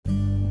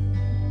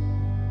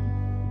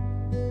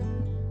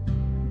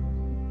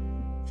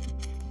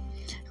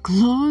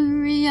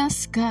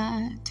Glorious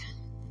God.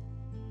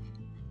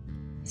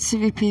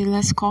 CVP,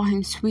 let's call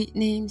him sweet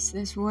names.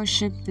 Let's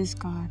worship this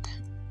God.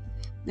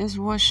 Let's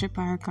worship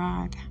our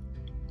God.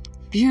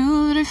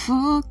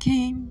 Beautiful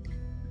King,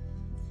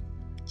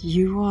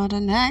 you are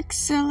an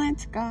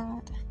excellent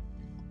God.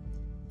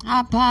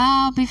 I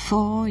bow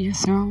before your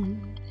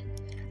throne.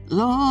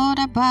 Lord,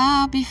 I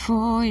bow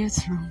before your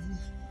throne.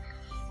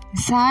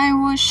 As I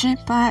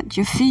worship at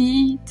your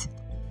feet,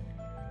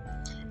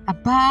 I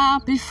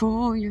bow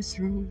before your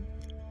throne.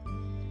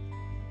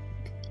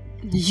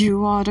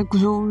 You are the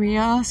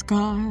glorious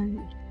God.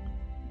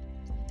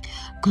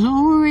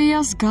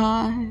 Glorious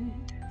God.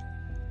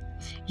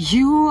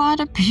 You are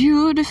the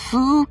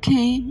beautiful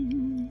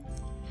King.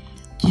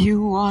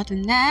 You are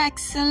an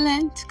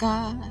excellent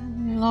God.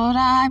 Lord,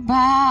 I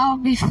bow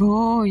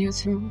before your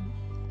throne.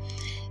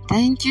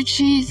 Thank you,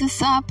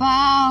 Jesus, I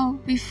bow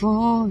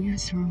before your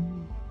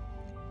throne.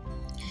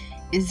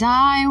 As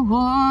I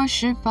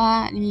worship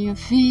at your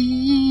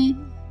feet,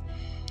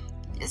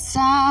 yes,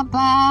 I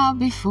bow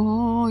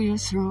before your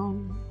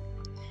throne.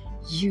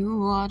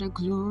 You are the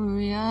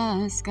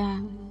glorious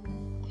God.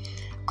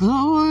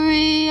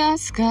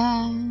 Glorious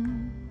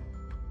God.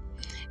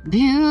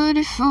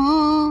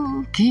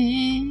 Beautiful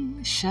King.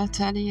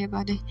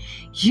 Shatari.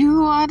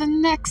 You are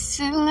an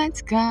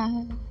excellent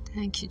God.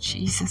 Thank you,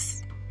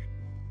 Jesus.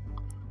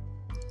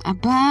 I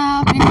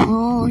bow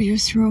before your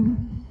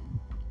throne.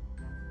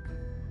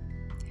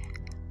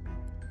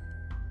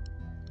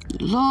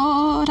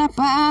 Lord, I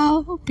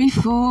bow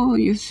before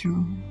your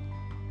throne.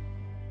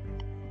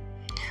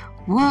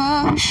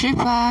 Worship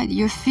at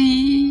your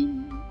feet.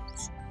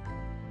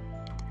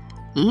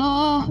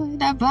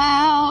 Lord, I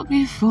bow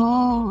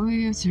before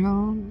your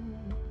throne.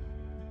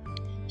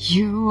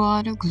 You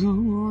are the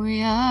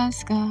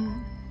glorious God.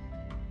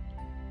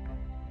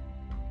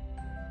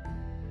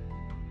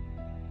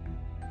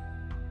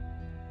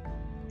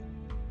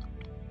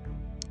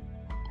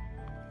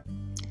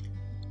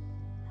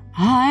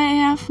 I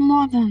have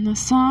more than a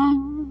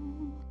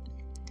song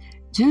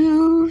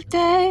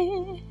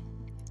today.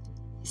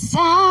 As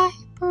I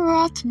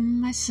brought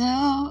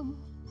myself,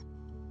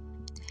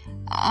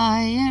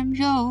 I am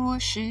your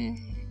worship.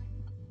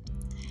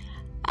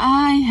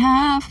 I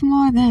have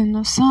more than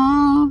a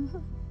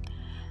song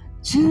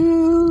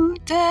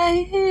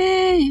today.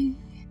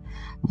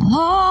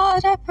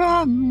 Lord, I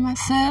brought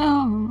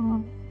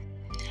myself.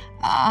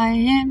 I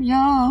am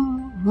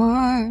your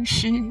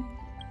worship.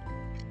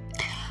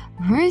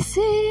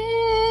 Receive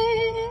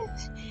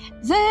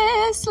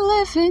this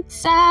living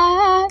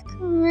sacrifice.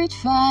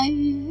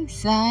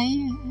 I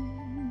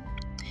am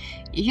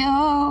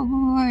your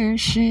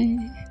worship.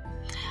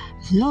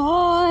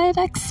 Lord,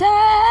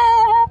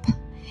 accept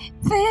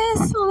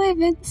this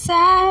living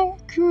sacrifice.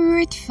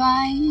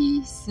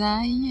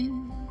 I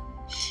am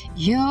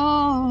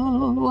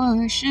your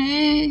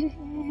worship.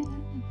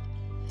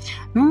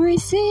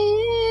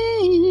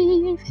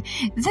 Receive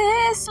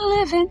this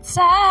living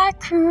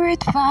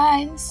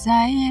sacrifice.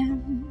 I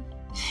am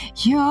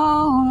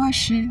your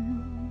worship.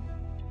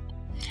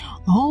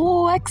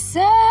 Oh,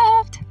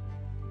 accept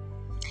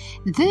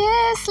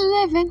this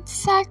living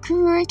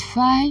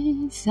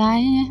sacrifice. I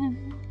am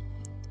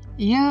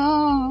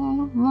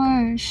your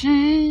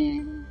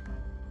worship.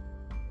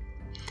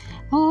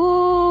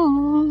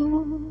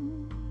 Oh,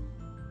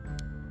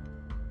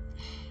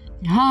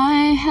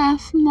 I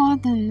have more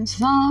than a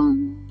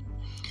song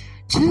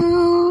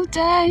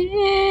today.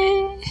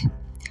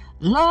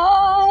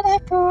 Lord, I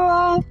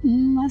brought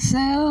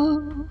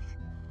myself.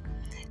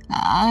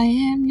 I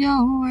am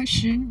your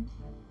worship.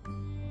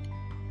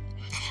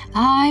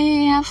 I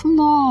have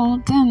more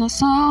than a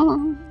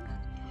song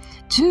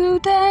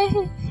today.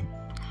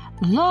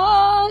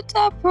 Lord,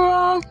 I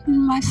brought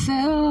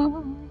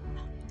myself.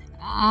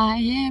 I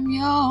am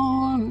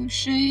your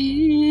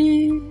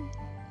worship.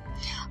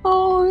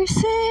 Oh,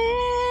 receive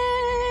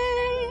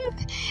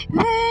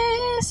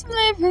this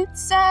living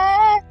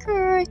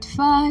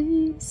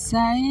sacrifice.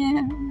 I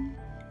am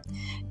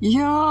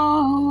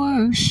your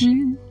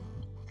worship.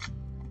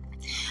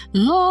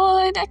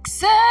 Lord,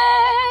 accept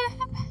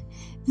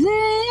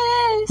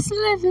this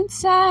living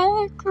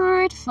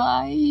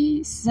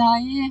sacrifice. I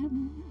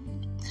am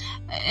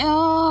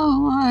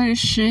your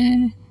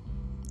worship.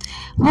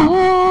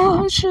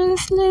 Oh,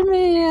 just leave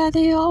me at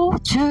the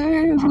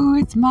altar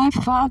with my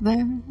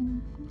Father.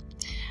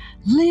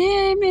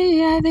 Leave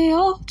me at the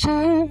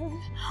altar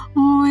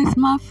with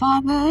my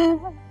Father.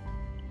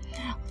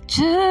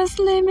 Just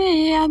leave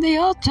me at the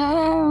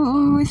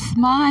altar with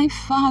my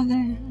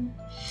Father.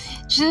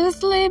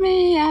 Just leave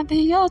me at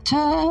the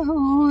altar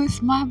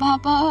with my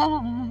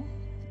Baba.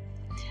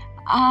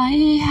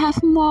 I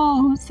have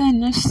more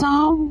than a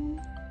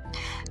song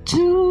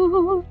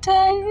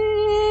today.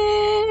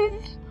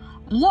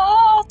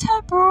 Lord,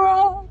 I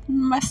brought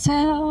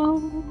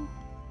myself.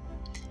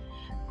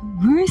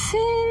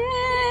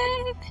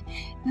 Receive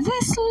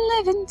this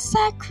living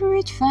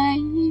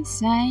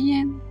sacrifice. I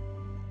am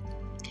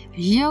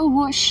your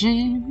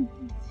worship.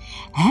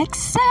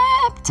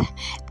 Accept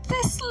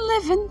this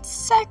living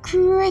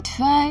sacrifice.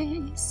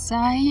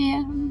 I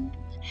am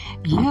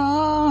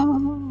your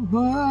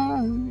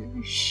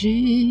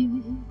worship.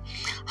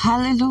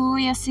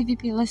 Hallelujah.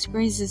 CVP, let's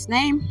praise his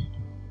name.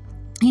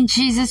 In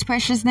Jesus'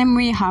 precious name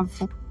we have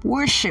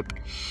worship.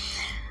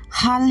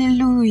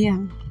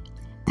 Hallelujah.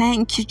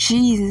 Thank you,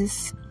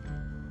 Jesus.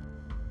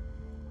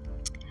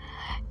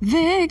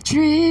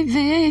 Victory,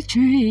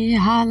 victory,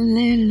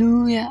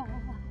 hallelujah.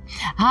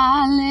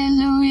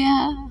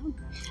 Hallelujah.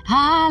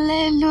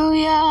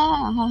 Hallelujah.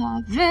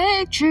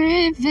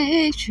 Victory,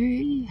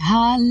 victory,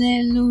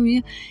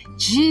 hallelujah.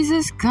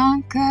 Jesus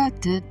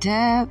conquered the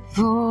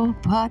devil.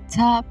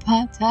 Pata,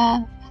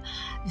 pata.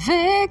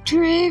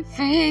 Victory,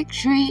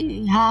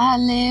 victory,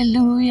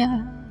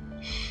 hallelujah.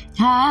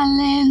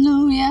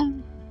 Hallelujah.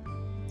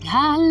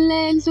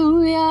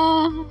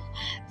 Hallelujah.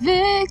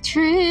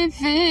 Victory,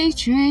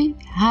 victory,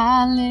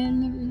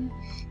 hallelujah.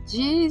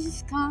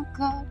 Jesus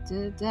conquered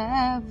the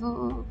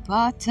devil.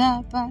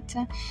 Pata,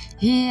 pata.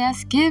 He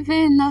has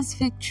given us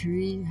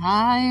victory.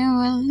 I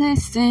will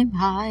lift him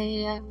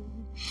higher.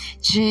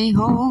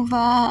 Jehovah,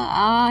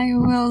 I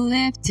will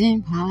lift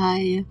him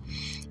higher.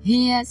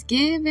 He has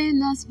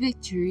given us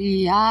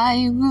victory.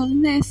 I will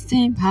lift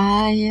him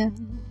higher.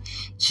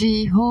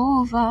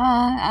 Jehovah,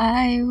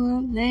 I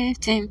will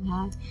lift him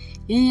high.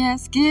 He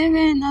has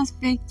given us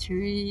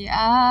victory.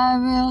 I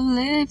will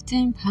lift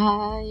him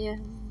higher.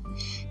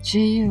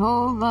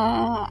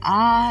 Jehovah,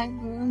 I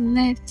will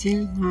lift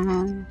him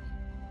high.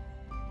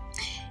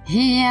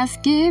 He has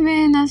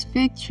given us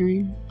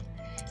victory.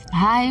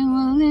 I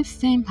will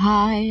lift him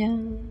higher.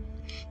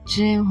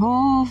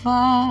 Jehovah,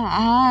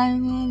 I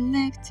will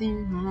lift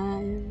him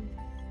higher.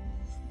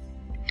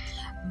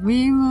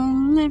 We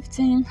will lift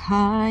him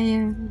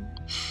higher.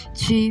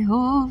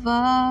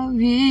 Jehovah,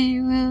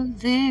 we will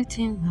lift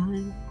him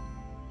higher.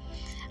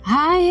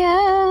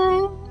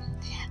 Higher,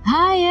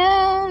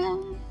 higher,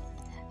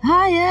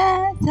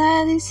 higher,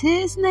 that is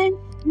his name.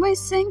 We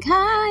sing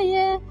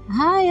higher,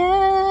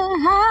 higher,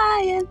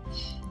 higher,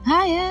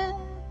 higher,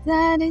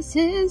 that is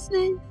his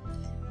name.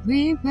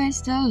 We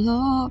praise the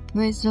Lord,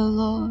 praise the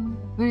Lord,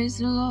 praise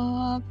the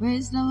Lord,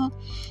 praise the Lord.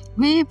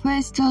 We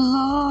praise the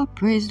Lord,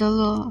 praise the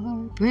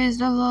Lord, praise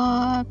the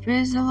Lord,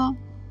 praise the Lord.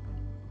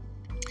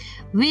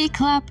 We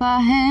clap our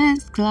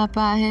hands, clap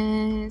our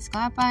hands,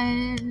 clap our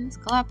hands,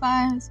 clap our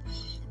hands.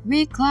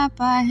 We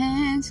clap our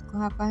hands,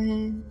 clap our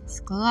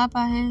hands, clap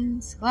our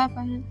hands, clap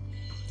our hands.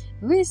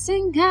 We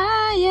sing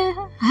higher,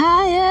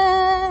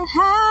 higher,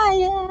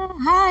 higher,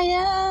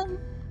 higher.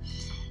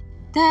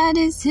 That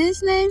is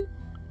his name.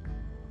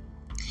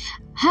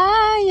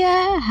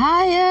 Higher,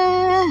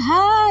 higher,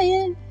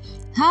 higher,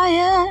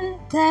 higher.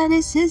 That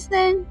is his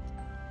name.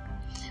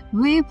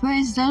 We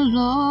praise the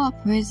Lord,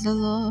 praise the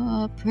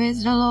Lord,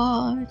 praise the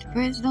Lord,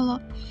 praise the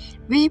Lord.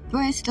 We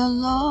praise the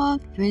Lord,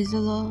 praise the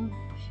Lord,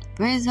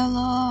 praise the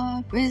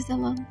Lord, praise the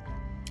Lord.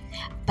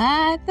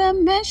 By the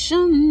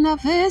mention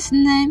of his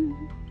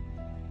name,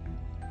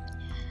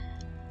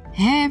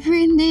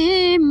 every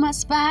knee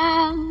must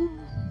bow.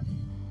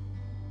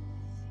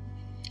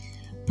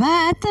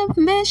 By the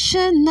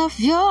mention of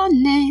your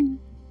name,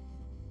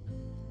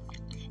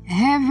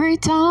 every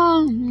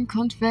tongue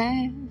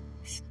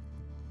confess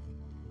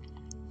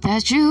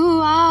that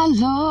you are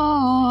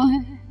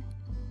Lord.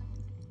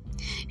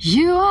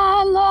 You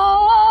are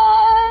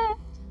Lord.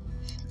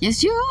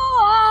 Yes, you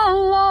are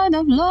Lord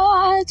of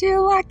Lords.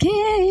 You are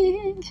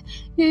King.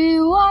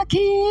 You are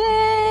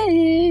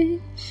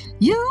King.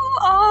 You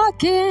are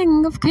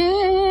King of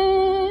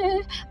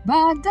Kings.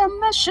 By the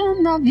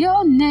mention of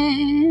your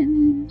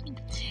name,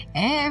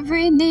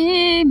 every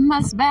knee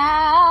must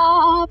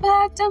bow.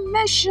 By the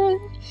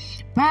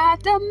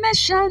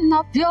mention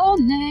of your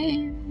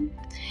name,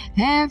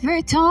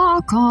 every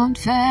tongue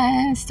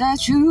confess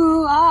that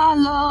you are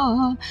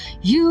Lord.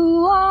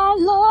 You are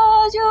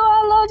Lord, you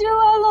are Lord, you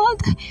are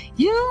Lord.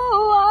 You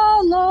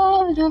are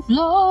Lord of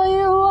Lords,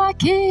 you are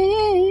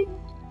King.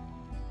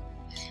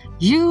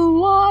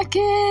 You are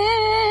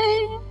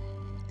King.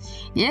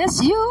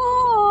 Yes, you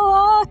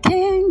are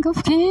King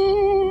of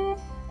Kings.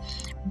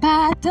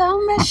 By the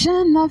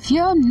mention of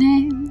your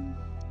name,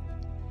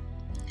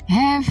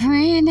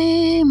 every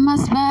knee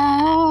must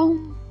bow.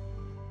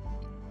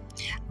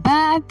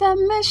 By the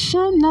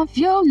mention of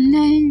your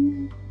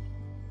name,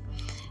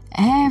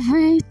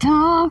 every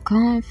tongue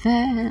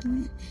confess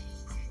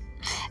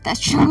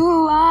that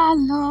you are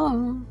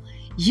Lord.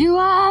 You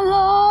are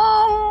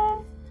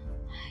Lord.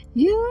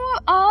 You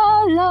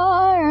are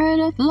Lord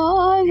of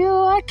Lords. You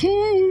are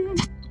King.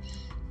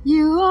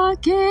 You are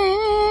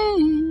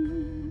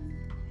King.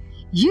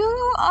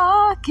 You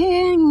are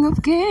King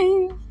of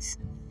Kings.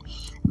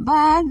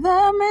 By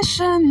the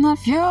mention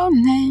of your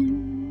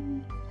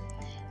name,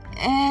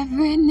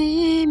 every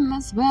knee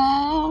must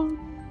bow.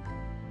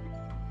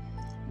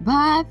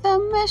 By the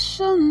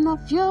mention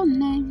of your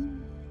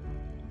name,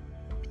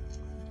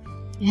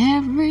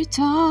 every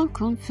tongue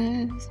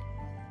confess.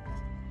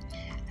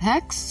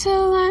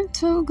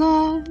 Excellent, O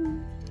God,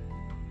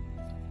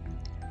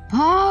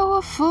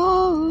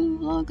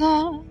 powerful, O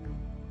God,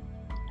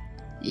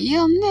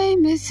 Your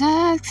name is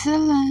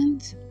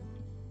excellent.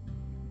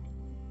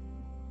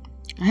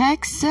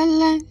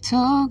 Excellent,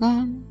 oh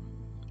God.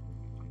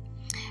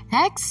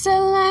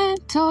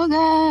 Excellent, oh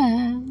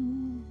God.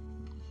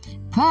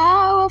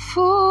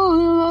 Powerful,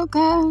 oh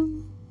God.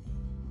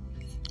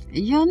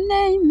 Your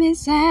name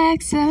is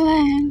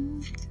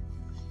excellent.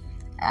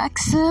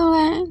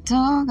 Excellent,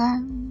 oh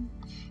God.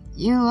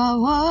 You are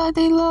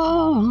worthy,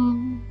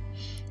 Lord.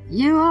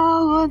 You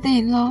are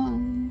worthy,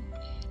 Lord.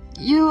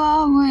 You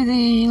are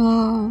worthy,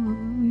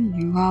 Lord.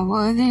 You are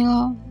worthy,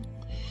 Lord.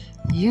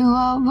 You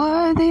are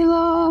worthy,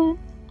 Lord.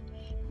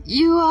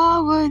 You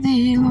are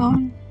worthy,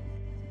 Lord.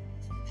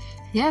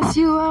 Yes,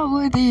 you are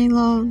worthy,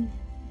 Lord.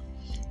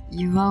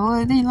 You are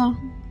worthy, Lord.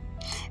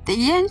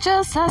 The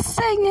angels are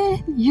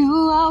singing, you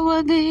are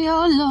worthy,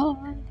 oh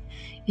Lord.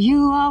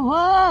 You are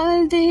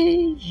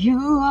worthy, you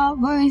are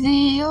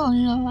worthy, oh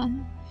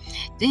Lord.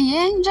 The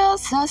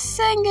angels are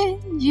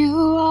singing, you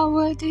are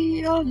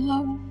worthy, oh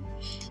Lord.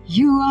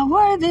 You are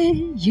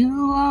worthy,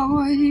 you are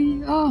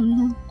worthy, oh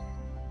Lord.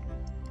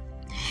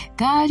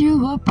 God,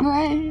 you are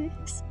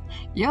praised.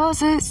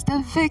 Yours is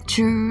the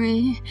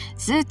victory.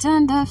 Sit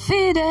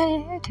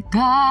undefeated.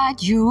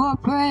 God, you are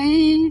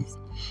praised.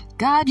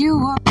 God, you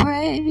are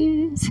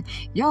praised.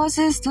 Yours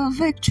is the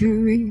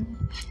victory.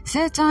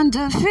 Sit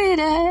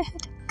undefeated.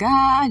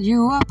 God,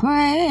 you are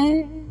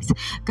praised.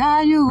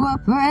 God, you are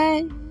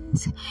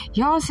praised.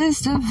 Yours is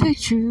the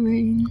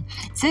victory.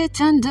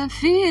 Sit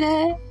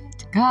undefeated.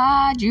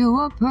 God, you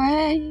are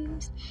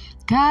praised.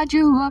 God,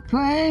 you are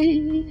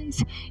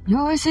praised.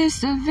 Yours is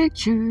the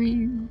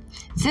victory.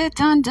 Sit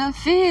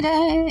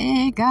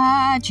undefeated.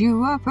 God,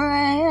 you are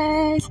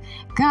praised.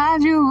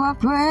 God, you are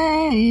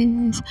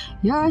praised.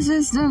 Yours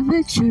is the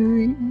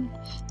victory.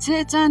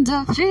 Sit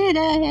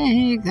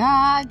undefeated.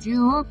 God,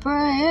 you are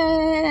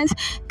praised.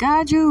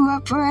 God, you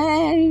are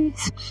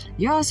praised.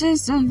 Yours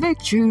is the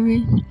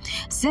victory.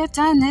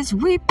 Satan is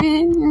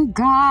weeping.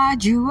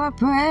 God, you are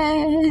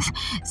praised.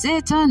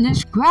 Satan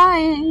is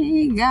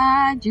crying.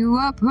 God, you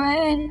are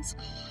praised.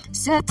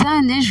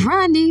 Satan is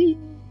running.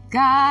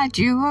 God,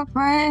 you are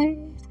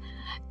praised.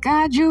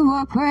 God, you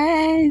are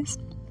praised.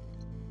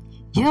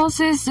 Yours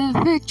is the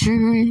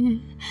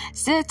victory.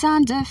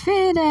 Satan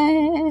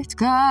defeated.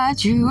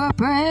 God, you are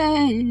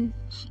praised.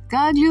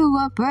 God, you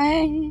are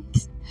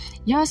praised.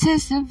 Yours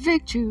is the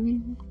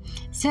victory.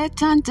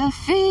 Satan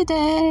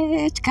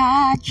defeated.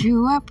 God,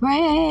 you are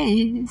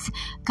praised.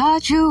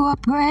 God, you are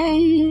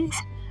praised.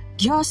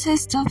 Yours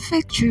is the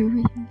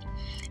victory.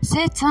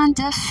 Satan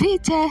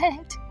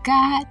defeated.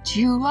 God,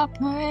 you are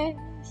praised.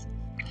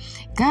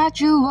 God,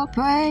 you are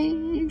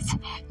praised.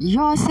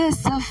 Yours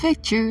is the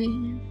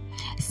victory.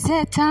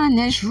 Satan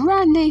is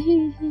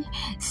running.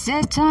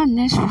 Satan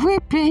is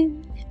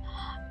weeping.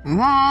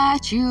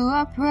 God, you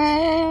are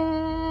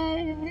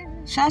praised.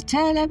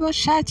 Shatelebo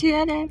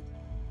shatiele.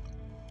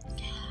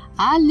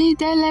 Ali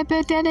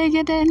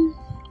delebedegeden.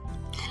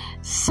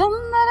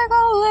 Somebody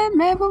go let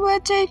me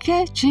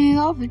bubedike.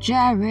 Jehovah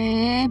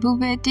Jireh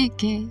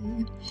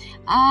bubedike.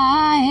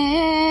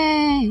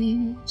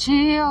 I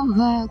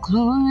Jehovah,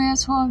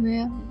 glorious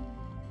warrior,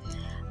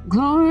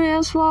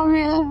 glorious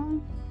warrior,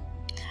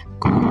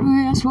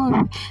 glorious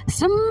warrior.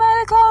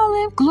 Somebody call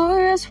him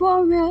glorious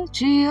warrior,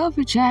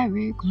 Jehovah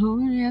Jireh,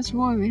 glorious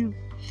warrior.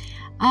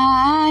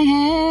 I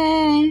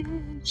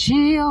am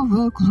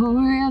Jehovah,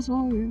 glorious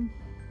warrior.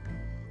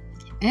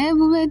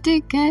 Everywhere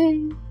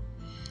digging,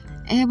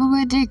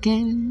 everywhere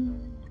digging,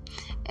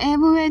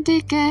 everywhere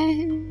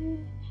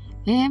digging,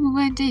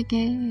 everywhere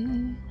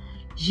digging.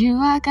 You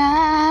are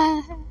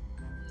God.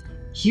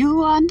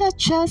 You are not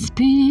just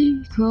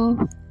people.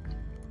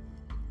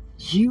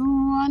 You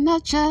are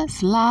not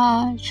just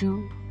large.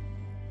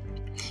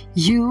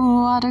 You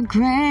are the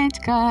great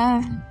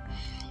God.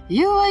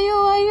 You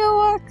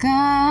are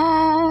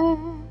God.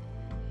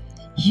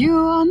 You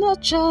are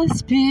not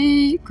just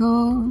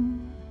people.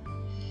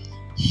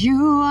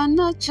 You are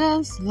not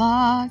just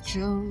large.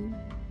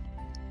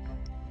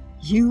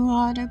 You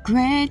are the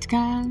great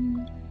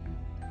God.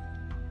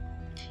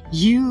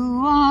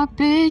 You are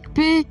big,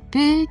 big,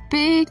 big,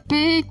 big,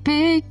 big,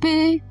 big,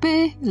 big,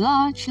 big,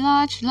 large,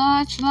 large,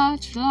 large,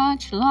 large,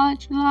 large,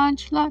 large,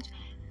 large, large,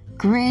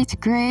 great,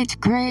 great,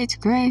 great,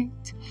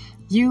 great.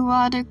 You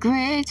are the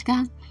great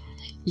God.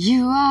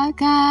 You are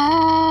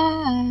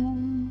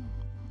God.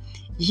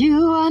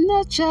 You are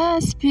not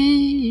just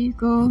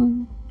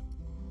people.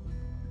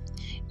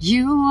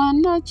 You are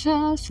not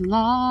just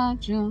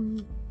large.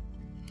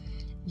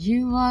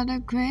 You are the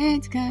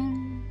great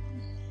God.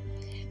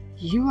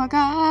 You are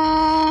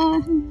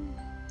God.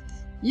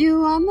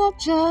 You are not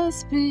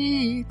just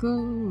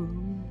people.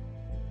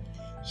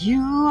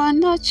 You are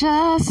not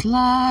just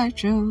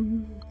large.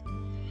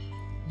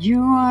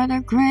 You are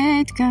the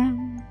great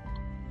God.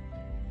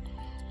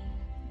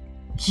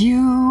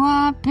 You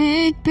are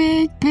big,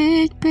 big,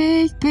 big,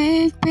 big,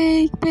 big,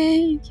 big,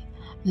 big.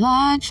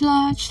 Large,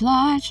 large,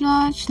 large,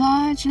 large,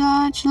 large,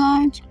 large,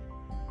 large.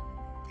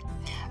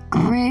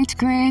 Great,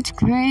 great,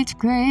 great,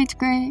 great,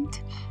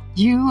 great.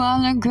 You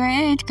are the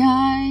great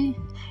guy.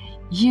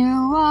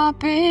 You are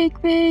big,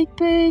 big,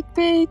 big,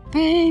 big,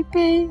 big,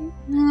 big,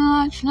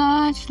 large,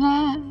 large,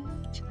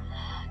 large.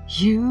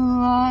 You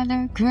are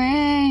the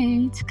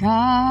great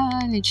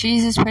God. In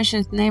Jesus'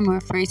 precious name we're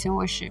praised and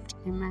worshipped.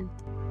 Amen.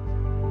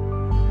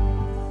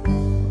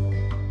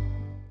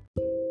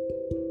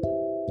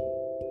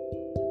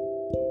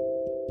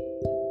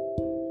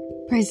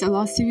 Praise the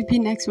Lord.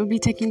 CVP next will be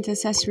taking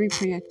intercessory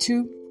prayer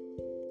 2.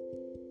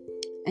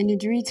 And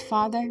it reads,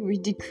 Father, we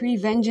decree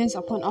vengeance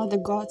upon all the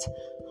gods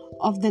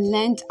of the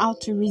land out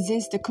to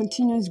resist the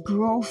continuous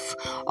growth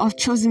of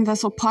Chosen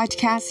Vessel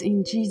podcast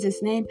in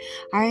Jesus' name.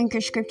 Our anchor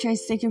scripture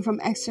is taken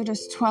from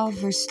Exodus 12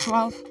 verse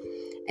 12,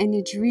 and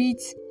it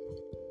reads,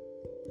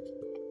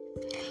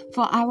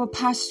 For I will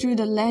pass through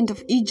the land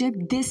of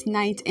Egypt this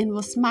night, and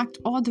will smack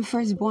all the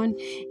firstborn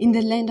in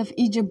the land of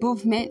Egypt,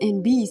 both men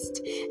and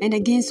beast. And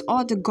against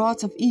all the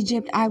gods of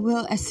Egypt I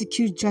will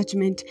execute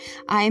judgment.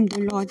 I am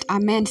the Lord.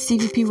 Amen.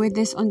 CVP, with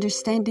this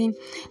understanding,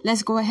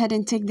 let's go ahead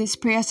and take this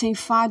prayer, saying,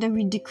 Father,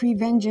 we decree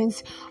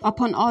vengeance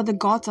upon all the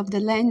gods of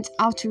the land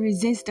out to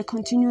resist the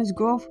continuous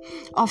growth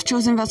of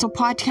Chosen Vessel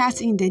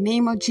podcast in the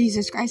name of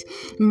Jesus Christ.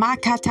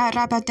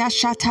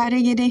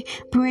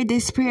 Pray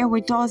this prayer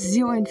with all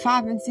zeal and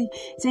fervency,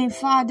 saying,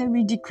 Father,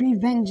 we decree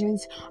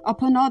vengeance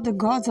upon all the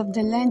gods of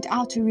the land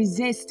out to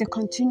resist the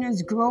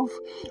continuous growth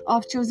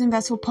of Chosen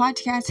Vessel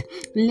podcast.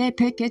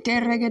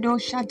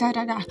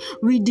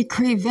 We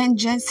decree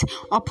vengeance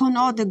upon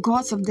all the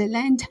gods of the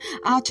land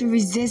out to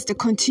resist the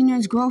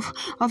continuous growth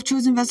of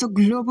Chosen Vessel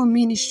Global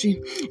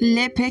Ministry.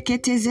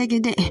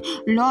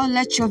 Lord,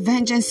 let your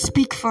vengeance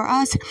speak for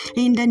us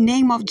in the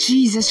name of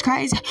Jesus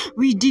Christ.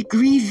 We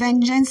decree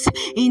vengeance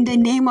in the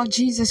name of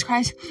Jesus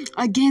Christ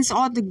against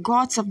all the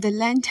gods of the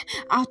land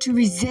out to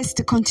resist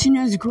the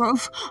continuous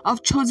growth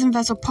of Chosen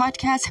Vessel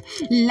podcast.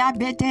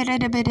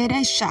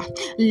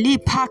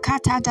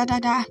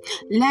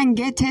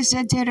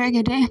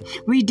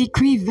 We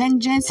decree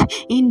vengeance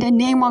in the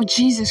name of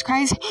Jesus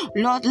Christ.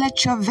 Lord,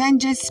 let your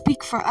vengeance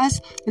speak for us.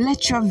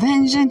 Let your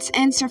vengeance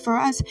answer for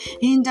us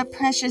in the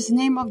precious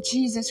name of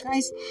Jesus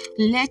Christ.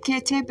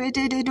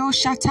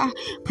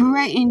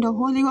 Pray in the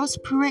Holy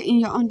Ghost. Pray in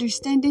your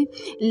understanding.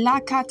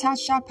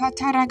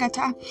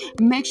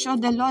 Make sure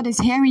the Lord is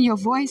hearing your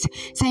voice,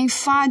 saying,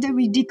 Father,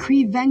 we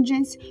decree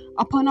vengeance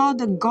upon all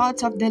the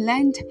gods of the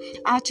land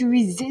are to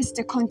resist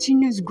the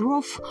continuous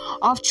growth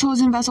of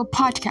Chosen Vessel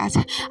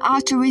podcast,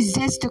 are to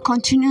resist the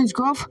continuous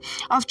growth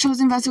of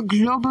Chosen Vessel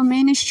Global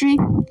Ministry.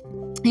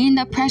 In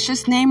the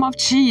precious name of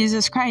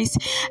Jesus Christ.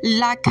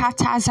 La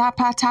kataza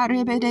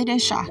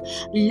patarebedesha.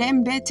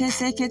 Lembete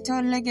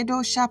seketo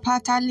legedosha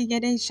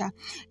pataligedesha.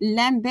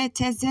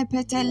 Lembete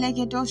zepete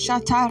legedosha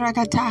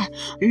taragata.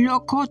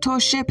 Lokoto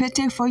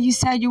shepete, for you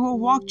said you will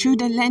walk through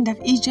the land of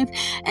Egypt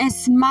and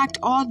smacked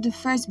all the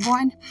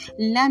firstborn.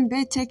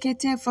 Lembete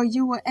kete, for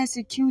you will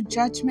execute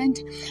judgment.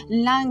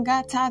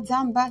 Langata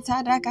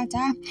zambata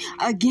ragata,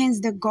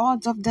 against the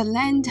gods of the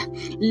land.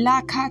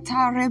 La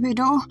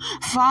katarebedo.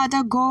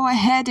 Father, go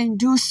ahead and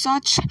do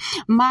such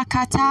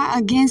makata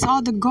against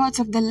all the gods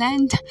of the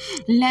land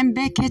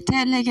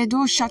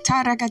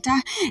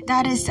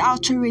that is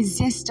out to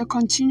resist the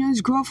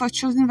continuous growth of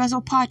Chosen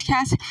Vessel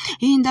podcast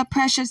in the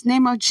precious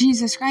name of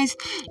Jesus Christ.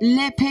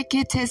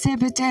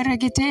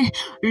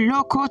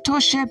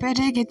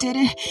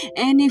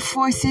 Any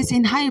forces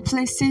in high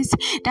places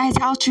that is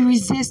out to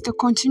resist the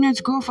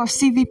continuous growth of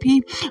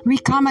CVP, we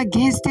come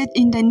against it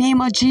in the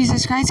name of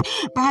Jesus Christ.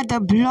 By the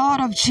blood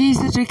of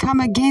Jesus, we come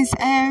against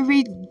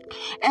every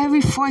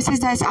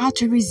forces that is out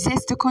to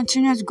resist the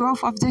continuous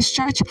growth of this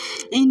church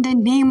in the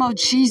name of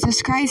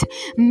Jesus Christ.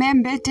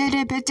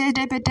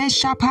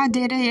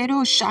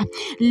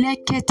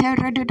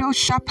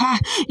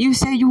 You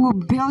say you will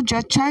build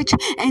your church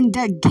and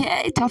the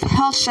gate of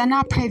hell shall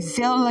not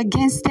prevail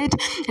against it.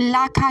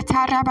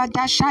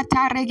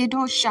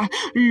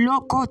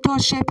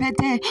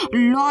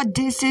 Lord,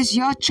 this is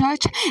your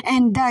church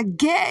and the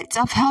gates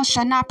of hell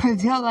shall not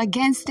prevail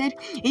against it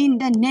in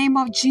the name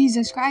of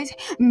Jesus Christ.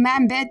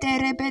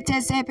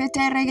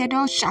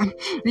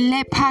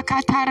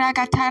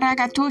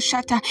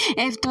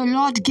 If the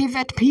Lord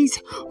giveth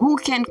peace, who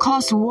can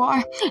cause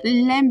war?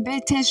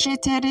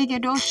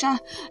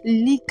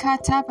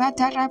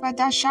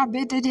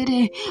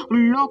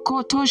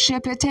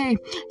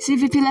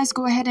 CVP, let's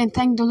go ahead and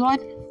thank the Lord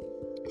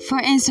for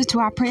answer to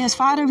our prayers.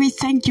 Father, we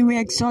thank you. We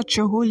exalt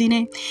your holy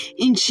name.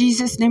 In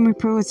Jesus' name we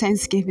pray with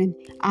thanksgiving.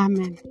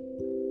 Amen.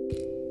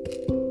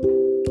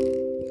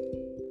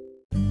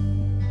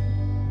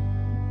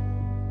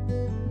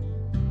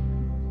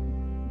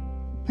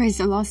 Praise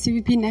the Lord.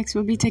 CVP next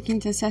will be taking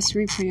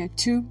intercessory prayer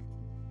 2.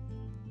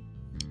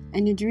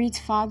 And it reads,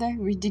 Father,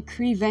 we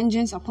decree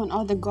vengeance upon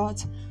all the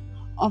gods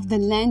of the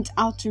land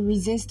out to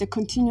resist the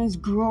continuous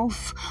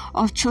growth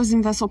of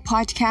Chosen Vessel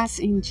podcast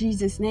in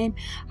Jesus' name.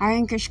 Our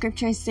anchor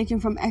scripture is taken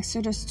from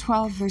Exodus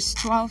 12 verse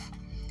 12.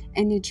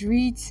 And it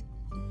reads,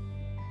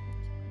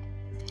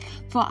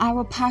 For I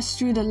will pass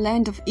through the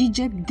land of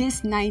Egypt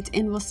this night,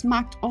 and will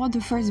smack all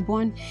the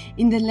firstborn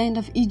in the land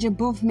of Egypt,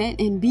 both men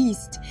and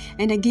beasts.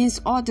 And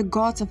against all the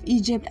gods of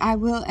Egypt I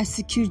will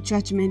execute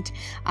judgment.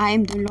 I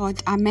am the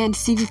Lord. Amen.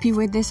 CVP,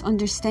 with this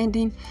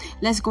understanding,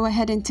 let's go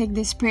ahead and take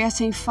this prayer,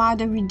 saying,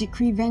 Father, we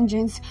decree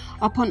vengeance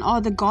upon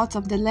all the gods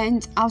of the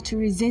land out to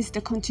resist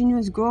the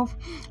continuous growth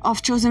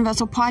of Chosen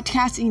Vessel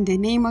Podcast in the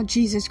name of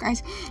Jesus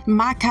Christ.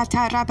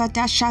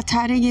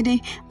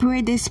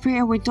 Pray this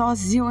prayer with all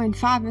zeal and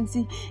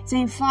fervency,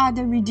 saying,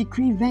 Father, we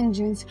decree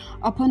vengeance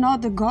upon all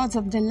the gods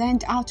of the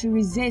land out to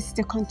resist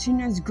the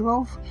continuous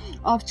growth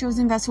of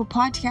Chosen Vessel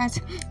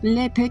Podcast.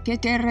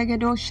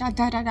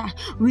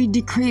 We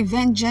decree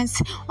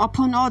vengeance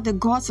upon all the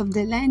gods of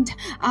the land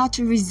out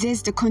to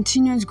resist the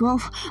continuous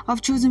growth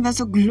of Chosen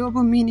Vessel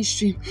Global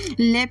Ministry.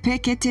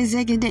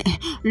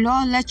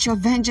 Lord, let your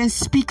vengeance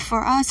speak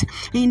for us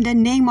in the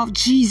name of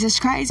Jesus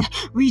Christ.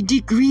 We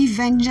decree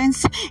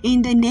vengeance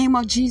in the name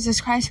of Jesus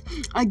Christ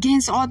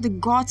against all the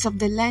gods of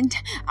the land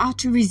out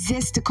to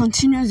resist the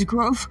continuous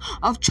growth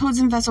of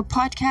Chosen Vessel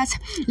Podcast.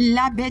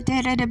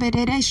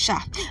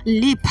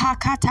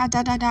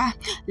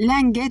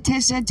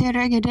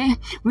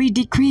 We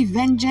decree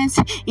vengeance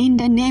in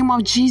the name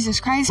of Jesus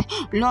Christ.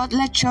 Lord,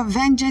 let your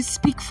vengeance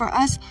speak for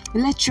us.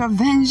 Let your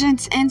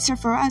vengeance answer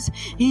for us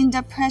in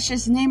the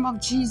precious name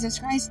of Jesus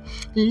Christ.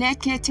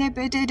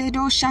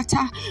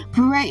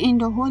 Pray in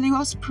the Holy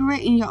Ghost. Pray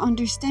in your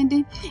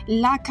understanding.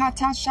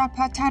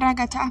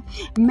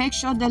 Make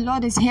sure the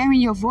Lord is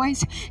hearing your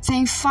voice,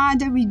 saying,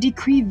 Father, we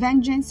decree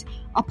vengeance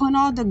upon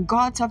all the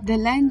gods of the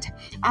land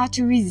out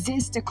to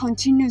resist the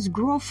continuous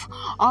growth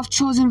of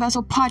Chosen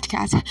Vessel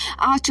Podcast,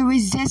 out to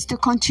resist the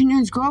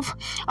continuous growth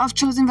of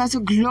Chosen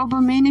Vessel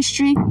Global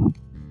Ministry.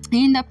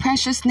 In the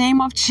precious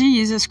name of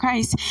Jesus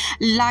Christ.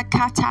 La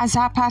kata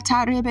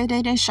zapata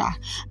rebedesha.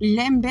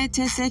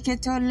 Lembete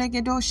seketo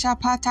legedosha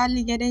pata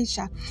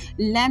ligedesha.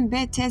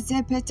 Lembete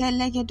zepete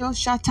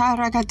legedosha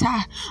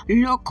taragata.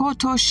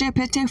 Lokoto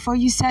shepete, for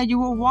you said you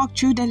will walk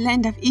through the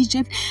land of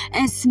Egypt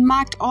and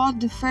smacked all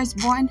the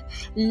firstborn.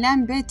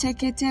 Lembete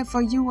kete,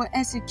 for you will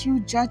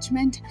execute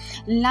judgment.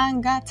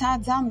 Langata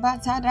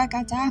zambata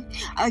ragata,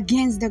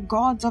 against the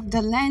gods of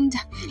the land.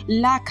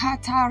 La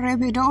kata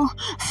rebedo.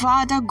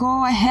 Father,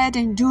 go ahead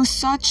and do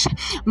such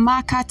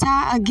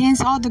makata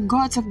against all the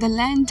gods of the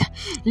land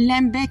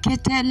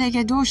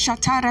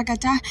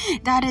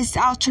that is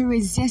out to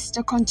resist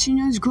the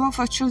continuous growth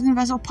of Chosen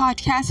Vessel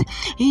Podcast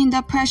in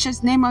the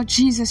precious name of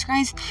Jesus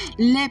Christ.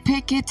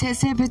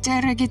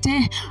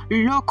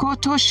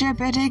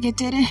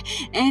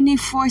 Any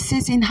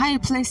forces in high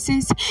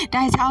places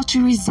that is out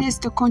to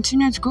resist the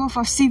continuous growth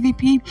of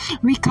CVP,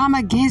 we come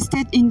against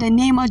it in the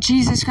name of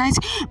Jesus Christ.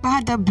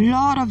 By the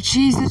blood of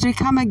Jesus, we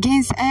come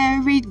against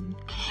every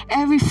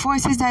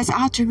forces that is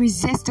out to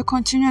resist the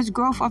continuous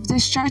growth of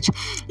this church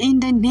in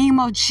the name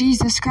of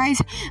Jesus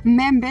Christ.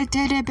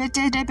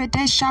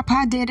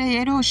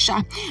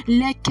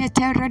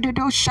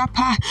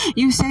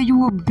 You say you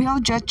will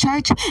build your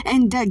church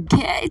and the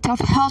gate of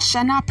hell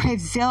shall not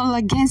prevail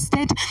against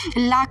it.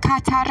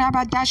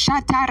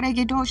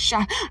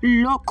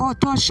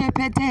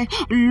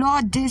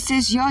 Lord, this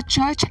is your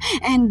church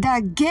and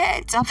the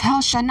gates of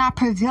hell shall not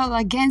prevail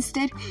against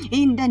it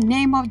in the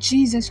name of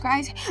Jesus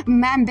Christ.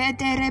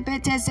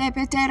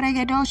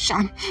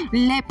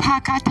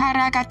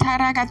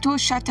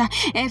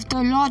 If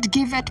the Lord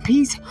giveth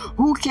peace,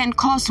 who can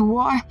cause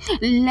war?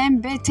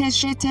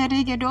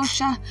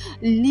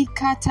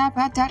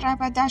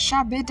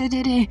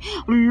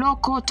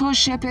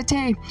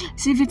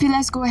 CVP,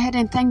 let's go ahead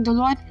and thank the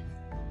Lord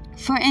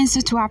for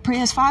answer to our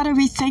prayers. Father,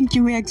 we thank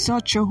you. We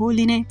exalt your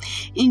holy name.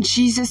 In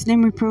Jesus'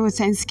 name we pray with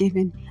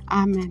thanksgiving.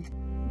 Amen.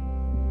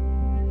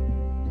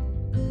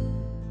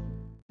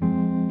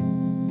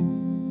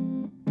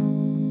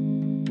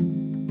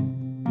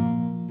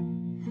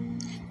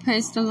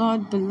 Praise the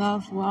Lord,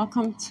 beloved.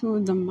 Welcome to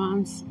the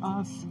month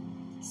of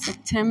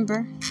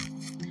September.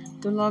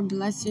 The Lord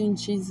bless you in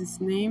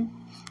Jesus' name.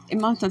 A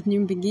month of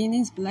new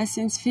beginnings,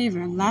 blessings,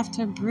 favor,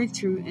 laughter,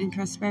 breakthrough, and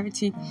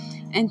prosperity,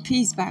 and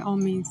peace by all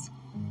means.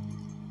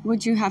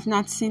 What you have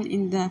not seen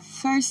in the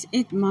first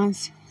 8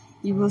 months,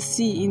 you will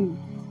see in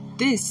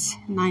this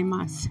 9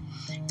 months.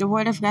 The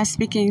word of God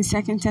speaking in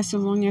 2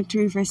 Thessalonians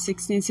 3 verse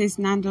 16 says,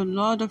 Now the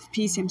Lord of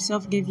peace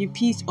himself give you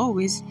peace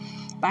always,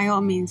 by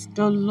all means.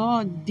 The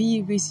Lord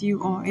be with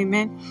you all.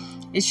 Amen.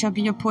 It shall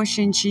be your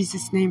portion in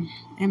Jesus' name.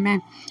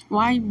 Amen.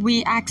 Why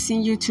we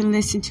asking you to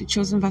listen to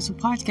Chosen Vessel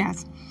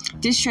Podcast?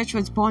 This church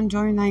was born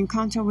during our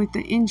encounter with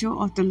the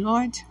angel of the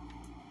Lord.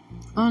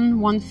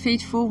 On one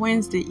fateful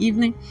Wednesday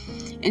evening,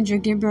 Angel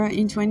Gabriel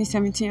in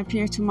 2017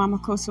 appeared to Mama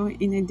Koso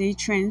in a day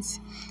trance.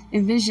 A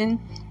vision,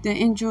 the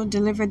angel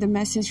delivered the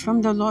message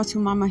from the Lord to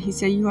Mama. He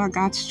said, You are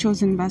God's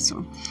chosen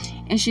vessel.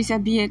 And she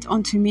said, Be it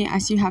unto me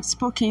as you have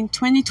spoken.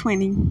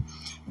 2020,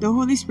 the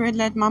Holy Spirit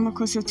led Mama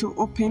Koso to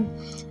open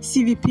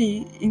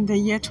CVP in the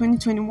year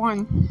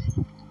 2021.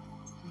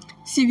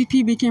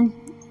 CVP became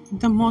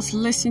the most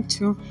listened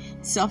to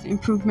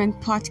self-improvement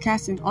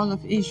podcast in all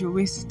of Asia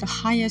with the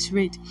highest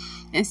rate,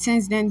 and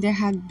since then there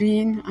had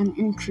been an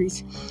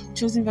increase.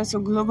 Chosen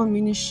Vessel Global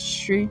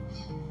Ministry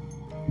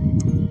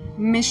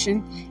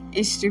mission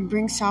is to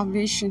bring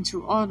salvation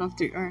to all of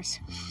the earth,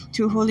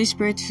 to Holy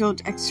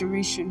Spirit-filled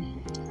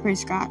exhortation.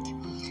 Praise God.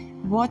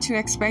 What to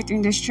expect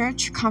in this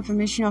church?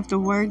 Confirmation of the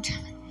word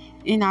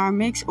in our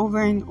mix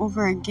over and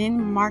over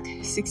again. Mark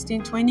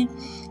 16:20,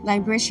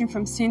 liberation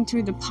from sin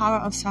through the power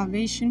of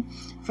salvation.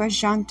 1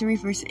 John 3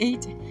 verse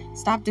 8,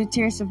 stop the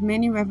tears of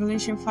many.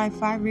 Revelation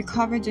 5:5,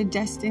 recover the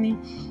destiny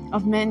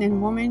of men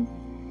and women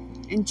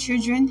and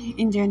children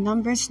in their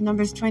numbers.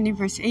 Numbers 20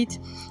 verse 8,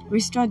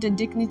 restore the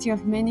dignity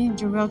of many.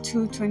 Joel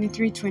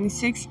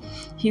 2:23-26,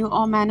 heal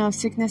all manner of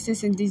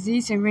sicknesses and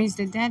disease and raise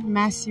the dead.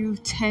 Matthew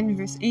 10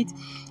 verse 8,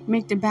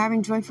 make the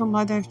barren joyful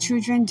mother of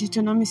children.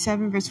 Deuteronomy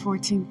 7 verse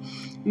 14,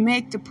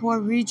 make the poor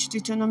rich.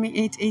 Deuteronomy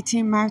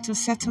 8:18, marital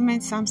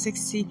settlement. Psalm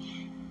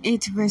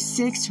 68 verse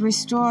 6,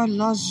 restore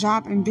lost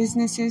job and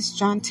businesses.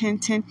 John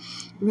 10:10,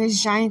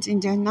 raise giants in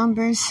their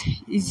numbers.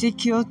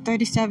 Ezekiel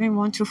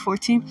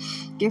 37:1-14,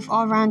 give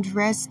all round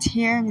rest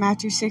here.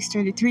 Matthew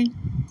 6:33,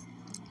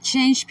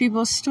 change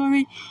people's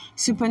story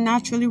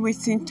supernaturally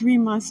within 3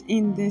 months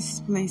in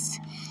this place.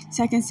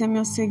 2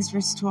 Samuel 6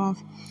 verse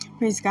 12.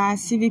 Praise God.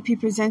 CVP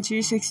presents to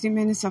you 60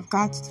 minutes of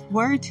God's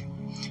word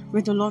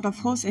with the Lord of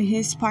hosts and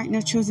his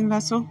partner Chosen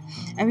Vessel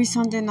every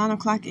Sunday 9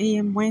 o'clock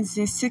a.m.,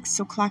 Wednesday 6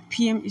 o'clock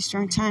p.m.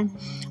 Eastern Time,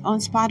 on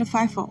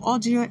Spotify for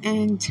audio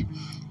and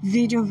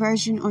video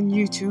version on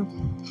YouTube.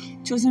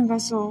 Chosen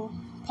Vessel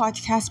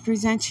podcast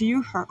presents to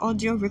you her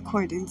audio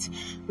recordings,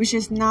 which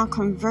is now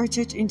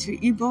converted into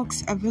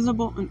ebooks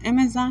available on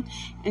Amazon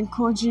and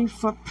Koji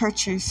for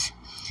purchase.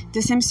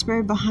 The same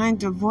spirit behind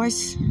the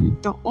voice,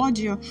 the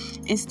audio,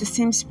 is the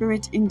same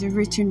spirit in the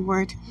written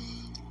word.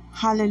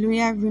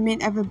 Hallelujah.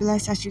 Remain ever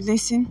blessed as you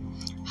listen.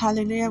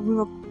 Hallelujah. We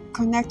will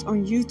connect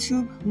on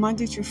YouTube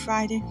Monday through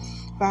Friday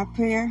by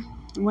prayer.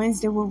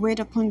 Wednesday we'll wait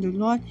upon the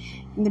Lord.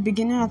 In the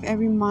beginning of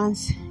every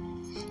month,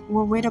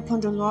 we'll wait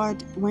upon the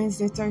Lord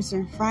Wednesday, Thursday,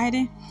 and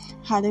Friday.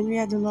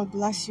 Hallelujah. The Lord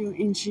bless you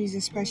in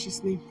Jesus'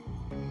 precious name.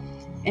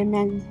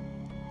 Amen.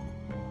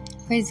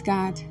 Praise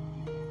God.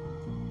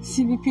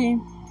 CVP,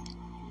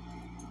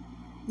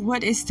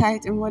 what is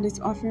tithe and what is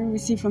offering? We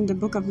see from the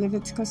book of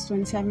Leviticus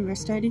 27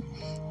 verse 30.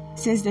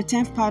 Says the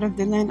 10th part of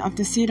the land, of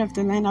the seed of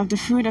the land, of the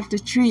fruit of the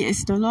tree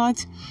is the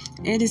Lord's.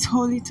 It is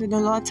holy to the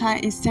Lord.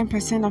 Tithe is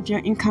 10% of your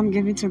income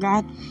given to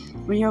God.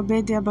 When you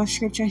obey the above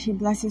scripture, he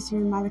blesses you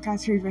in Malachi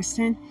 3 verse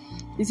 10.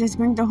 It says,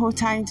 bring the whole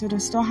tithe into the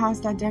storehouse,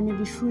 that there may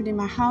be food in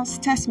my house.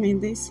 Test me in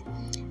this,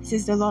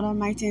 says the Lord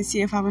Almighty, and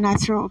see if I will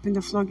not throw open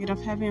the floodgate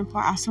of heaven and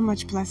pour out so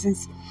much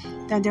blessings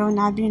that there will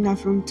not be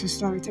enough room to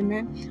store it.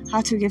 Amen.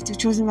 How to give to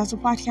Chosen Vessel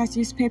Podcast?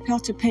 Use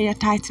PayPal to pay your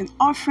tithes and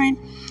offering,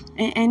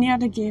 and any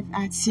other gift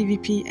at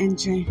CVP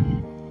NJ.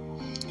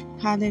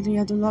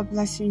 Hallelujah. The Lord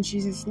bless you in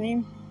Jesus'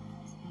 name.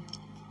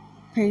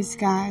 Praise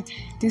God.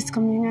 This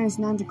communion is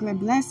now declared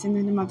blessed in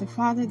the name of the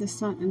Father, the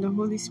Son, and the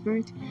Holy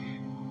Spirit.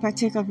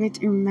 Partake of it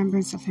in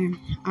remembrance of him.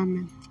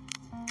 Amen.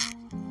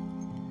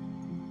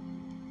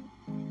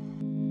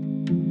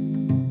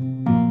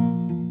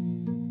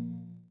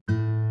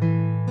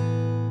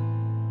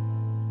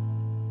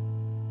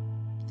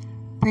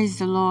 Praise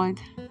the Lord.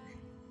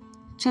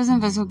 Chosen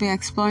Vessel will be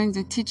exploring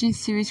the teaching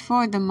series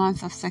for the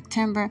month of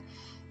September.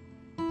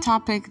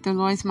 Topic, the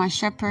Lord is my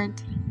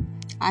shepherd,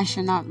 I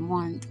shall not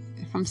want.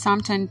 From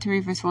Psalm 23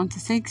 verse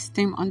 1-6.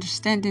 Theme,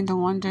 understanding the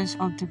wonders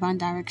of divine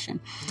direction.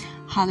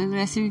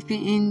 Hallelujah. CVP,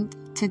 in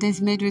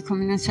today's Midweek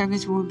communion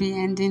service, we'll be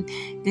ending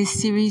this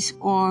series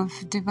of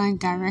divine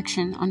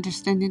direction,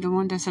 understanding the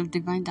wonders of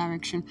divine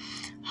direction.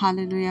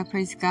 Hallelujah.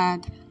 Praise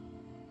God.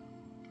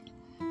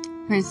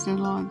 Praise the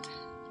Lord.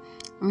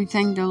 We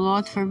thank the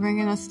Lord for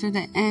bringing us to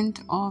the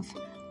end of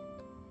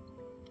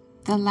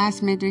the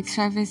last midweek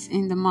service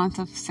in the month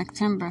of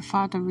September.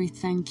 Father, we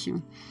thank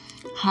you.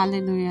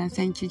 Hallelujah.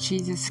 Thank you,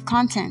 Jesus.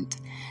 Content,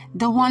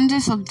 the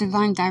wonders of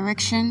divine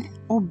direction,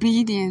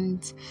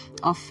 obedience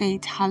of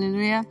faith.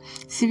 Hallelujah.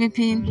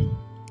 CVP,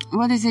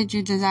 what is it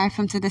you desire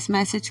from today's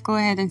message? Go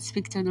ahead and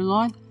speak to the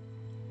Lord.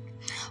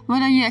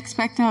 What are you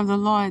expecting of the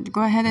Lord?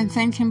 Go ahead and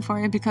thank him for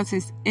it, because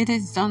it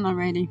is done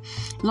already.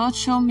 Lord,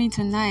 show me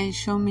tonight,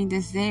 show me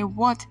this day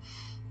what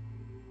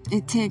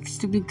it takes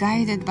to be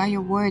guided by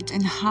your word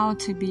and how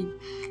to be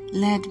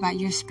led by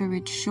your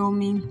spirit. Show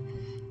me,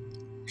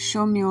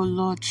 oh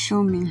Lord,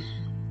 show me.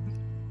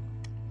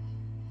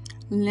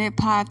 May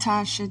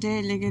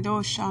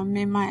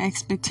my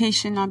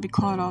expectation not be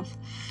cut off.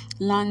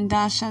 Lord,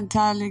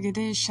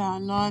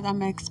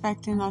 I'm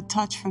expecting a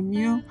touch from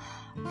you.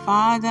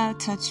 Father,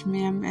 touch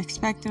me. I'm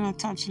expecting a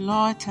touch.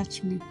 Lord,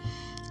 touch me.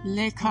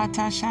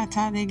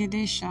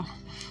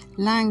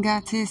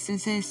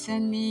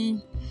 Send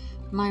me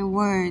my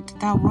word.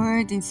 That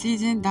word in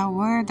season. That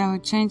word that will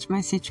change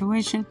my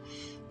situation.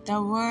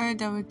 That word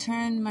that will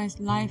turn my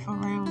life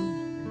around.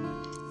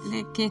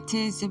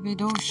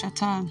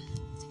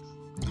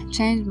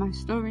 Change my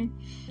story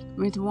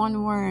with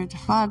one word.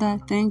 Father,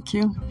 thank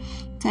you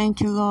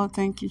Thank you, Lord.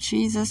 Thank you,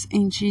 Jesus.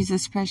 In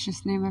Jesus'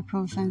 precious name, I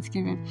pray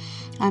thanksgiving.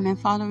 Amen.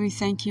 Father, we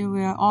thank you.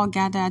 We are all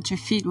gathered at your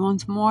feet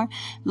once more.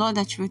 Lord,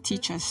 that you will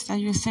teach us, that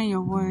you will send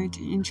your word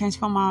and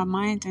transform our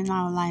mind and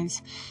our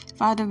lives.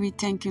 Father, we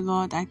thank you,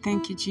 Lord. I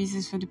thank you,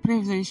 Jesus, for the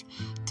privilege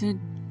to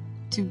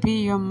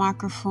be your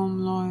microphone,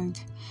 Lord.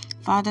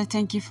 Father,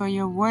 thank you for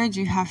your word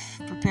you have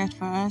prepared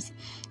for us.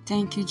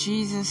 Thank you,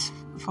 Jesus,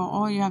 for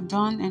all you have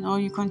done and all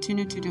you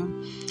continue to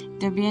do.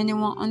 There be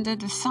anyone under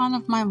the sound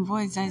of my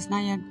voice that is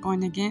not yet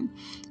born again.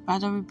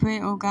 Father, we pray,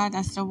 oh God,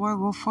 as the word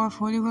go forth,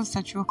 Holy Ghost,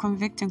 that you will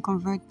convict and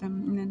convert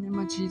them in the name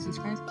of Jesus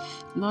Christ.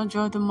 Lord,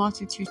 draw the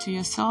multitude to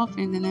yourself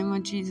in the name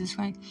of Jesus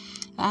Christ.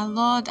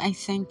 Lord, I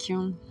thank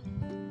you.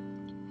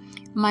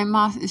 My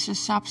mouth is a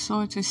sharp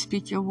sword to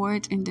speak your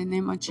word in the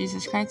name of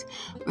Jesus Christ.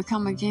 We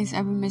come against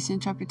every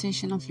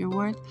misinterpretation of your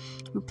word.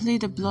 We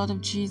plead the blood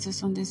of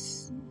Jesus on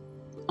this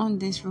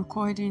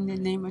recording in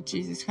the name of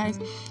Jesus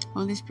Christ.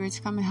 Holy Spirit,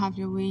 come and have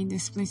your way in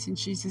this place in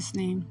Jesus'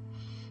 name.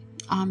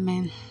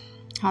 Amen.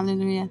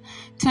 Hallelujah.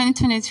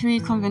 2023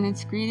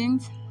 Covenant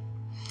greetings.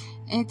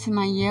 It's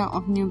my year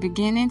of new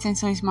beginnings, and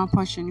so is my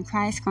portion in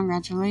Christ.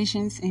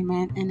 Congratulations.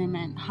 Amen and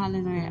amen.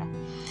 Hallelujah.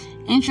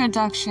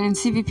 Introduction.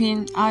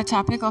 CVP. Our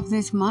topic of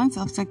this month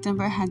of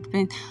September has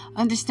been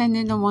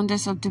understanding the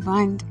wonders of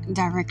divine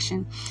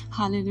direction.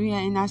 Hallelujah.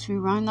 And as we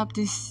round up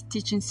this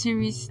teaching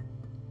series,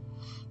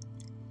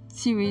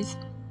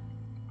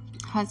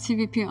 has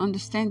CVP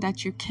understand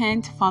that you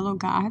can't follow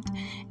God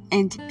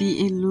and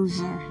be a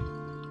loser.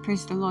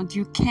 Praise the Lord.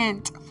 You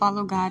can't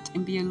follow God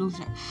and be a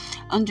loser.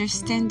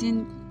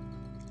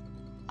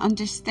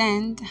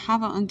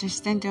 Have an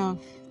understanding of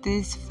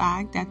this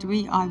fact that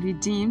we are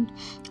redeemed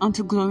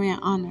unto glory and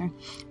honor.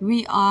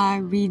 We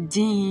are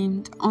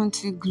redeemed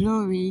unto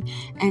glory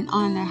and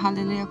honor.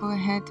 Hallelujah. Go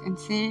ahead and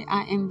say,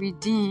 I am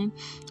redeemed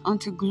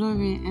unto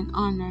glory and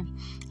honor.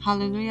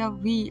 Hallelujah.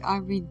 We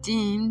are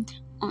redeemed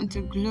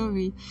unto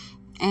glory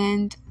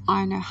and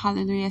honor.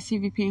 Hallelujah.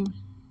 CVP.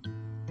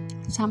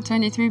 Psalm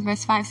 23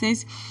 verse 5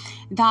 says,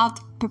 Thou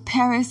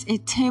preparest a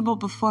table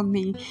before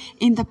me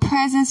in the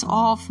presence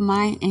of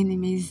my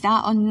enemies.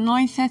 Thou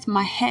anointest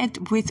my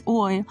head with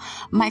oil.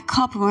 My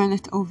cup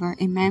runneth over.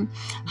 Amen.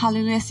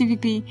 Hallelujah.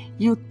 CVP,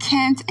 you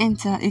can't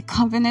enter a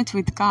covenant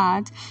with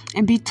God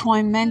and be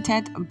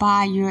tormented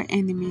by your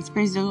enemies.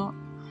 Praise the Lord.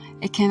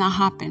 It cannot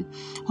happen.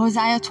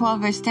 Hosea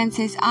 12 verse 10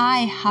 says,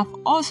 I have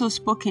also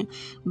spoken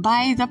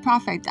by the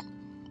prophet,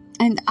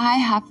 and I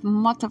have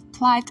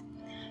multiplied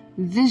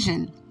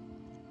vision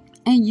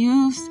and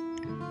used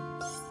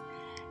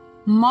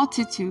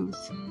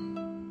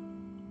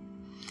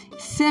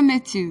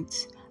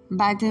similitudes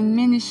by the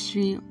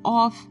ministry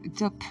of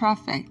the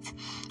prophet.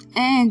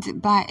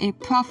 And by a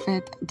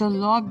prophet the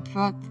Lord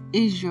brought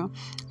Israel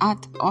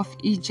out of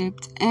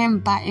Egypt,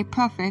 and by a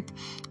prophet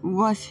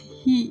was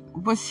he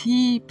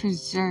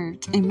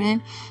preserved.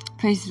 Amen.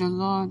 Praise the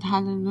Lord.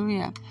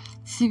 Hallelujah.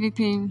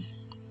 CVP.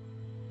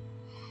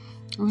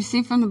 We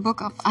see from the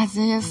book of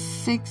Isaiah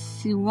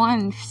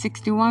 61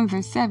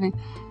 verse 7.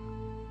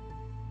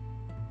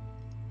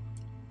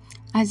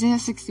 Isaiah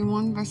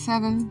 61 verse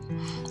 7,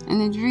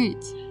 and it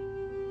reads,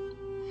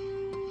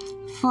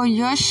 For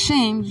your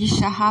shame ye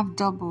shall have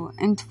double,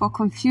 and for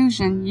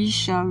confusion ye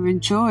shall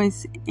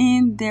rejoice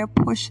in their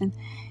portion.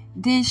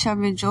 They shall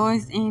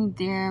rejoice in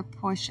their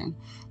portion.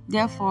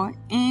 Therefore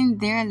in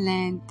their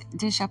land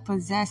they shall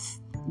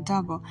possess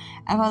double.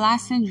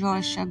 Everlasting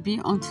joy shall be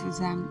unto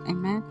them.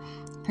 Amen.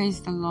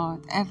 Praise the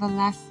Lord.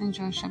 Everlasting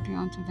joy shall be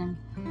unto them.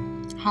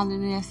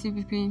 Hallelujah.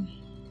 CVP.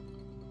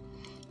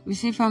 We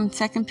see from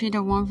 2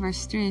 Peter 1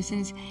 verse 3, it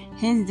says,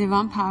 His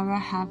divine power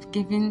hath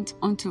given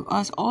unto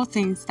us all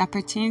things that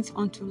pertains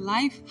unto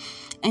life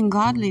and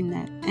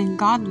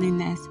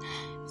godliness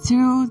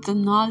through the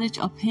knowledge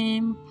of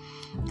him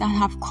that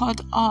have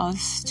called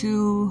us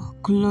to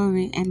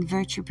glory and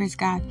virtue. Praise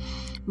God.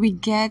 We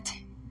get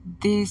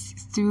this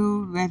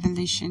through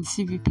revelation.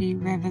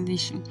 CVP,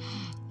 revelation.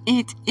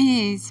 It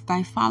is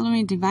by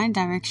following divine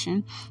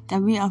direction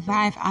that we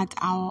arrive at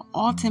our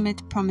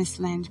ultimate promised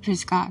land.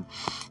 Praise God.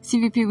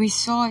 CVP, we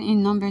saw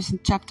in Numbers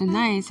chapter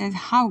 9, it says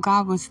how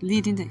God was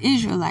leading the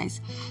Israelites.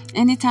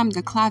 Anytime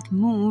the cloud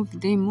moved,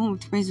 they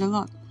moved. Praise the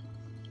Lord.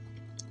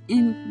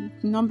 In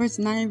Numbers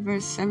 9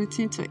 verse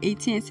 17 to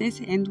 18, it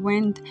says, And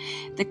when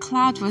the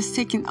cloud was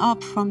taken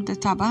up from the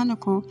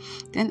tabernacle,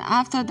 then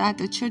after that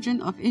the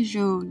children of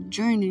Israel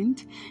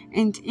journeyed,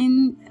 and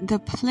in the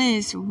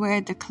place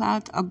where the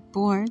cloud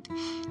abode,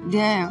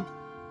 there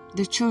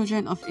the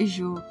children of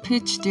Israel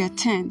pitched their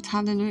tent.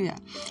 Hallelujah.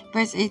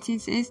 Verse 18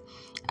 says,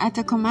 At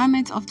the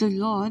commandment of the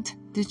Lord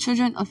the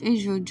children of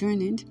Israel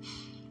journeyed,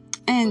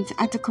 and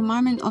at the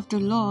commandment of the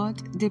Lord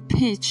they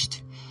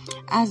pitched.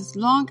 As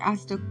long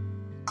as the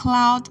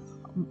cloud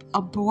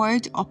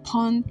abode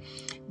upon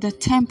the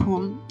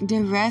temple,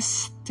 they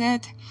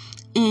rested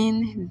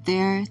in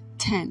their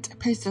tent.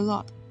 Praise the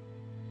Lord.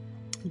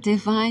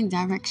 Divine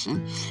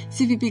direction.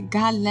 CVP,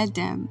 God led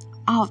them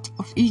out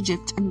of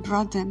Egypt and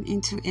brought them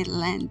into a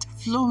land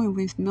flowing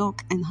with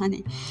milk and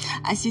honey.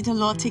 I see the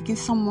Lord taking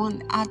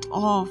someone out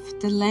of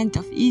the land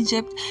of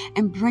Egypt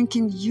and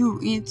bringing you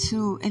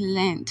into a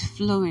land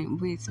flowing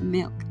with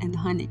milk and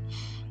honey.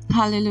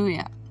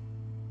 Hallelujah.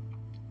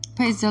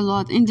 Praise the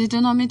Lord. In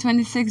Deuteronomy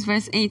 26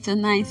 verse 8 to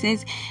 9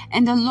 says,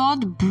 "And the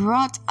Lord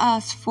brought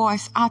us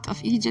forth out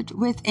of Egypt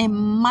with a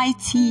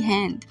mighty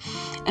hand,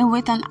 and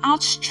with an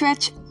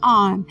outstretched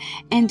arm,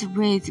 and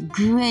with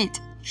great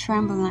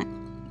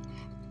terribleness,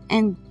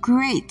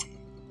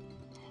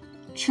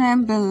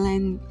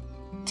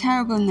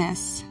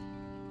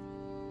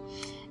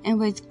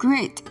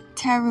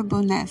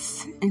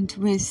 and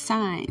with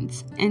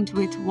signs, and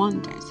with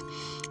wonders.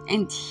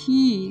 And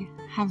he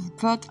have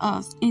brought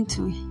us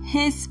into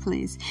his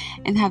place,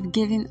 and have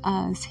given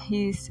us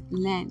his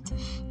land,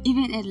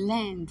 even a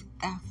land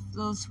that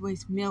flows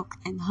with milk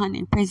and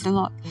honey." Praise the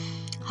Lord.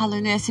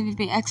 Hallelujah.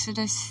 CVP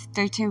Exodus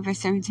 13 verse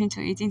 17 to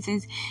 18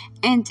 says,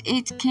 "And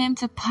it came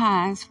to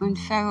pass when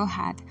Pharaoh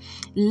had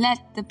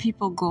let the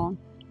people go,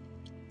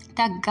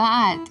 that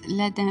God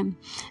led them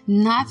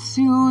not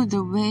through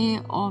the way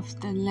of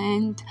the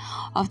land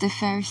of the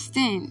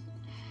Philistines,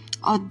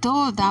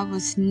 although that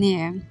was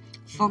near.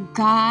 For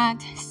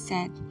God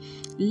said,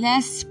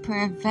 lest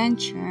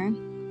peradventure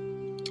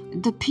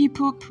the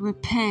people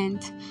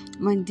repent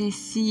when they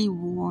see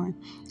war,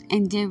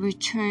 and they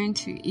return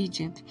to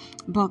Egypt.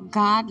 But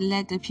God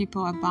led the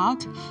people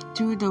about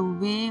through the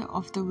way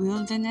of the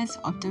wilderness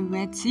of the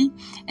Red Sea,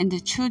 and the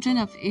children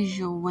of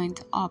Israel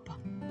went up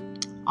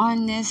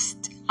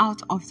honest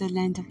out of the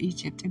land of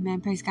Egypt."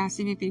 Amen. Praise God.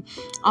 CVP.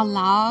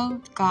 Allow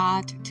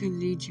God to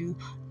lead you.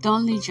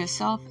 Don't lead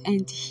yourself,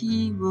 and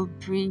He will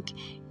bring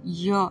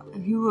you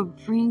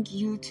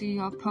to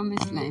your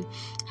promised land.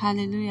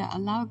 Hallelujah.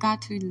 Allow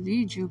God to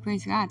lead you.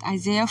 Praise God.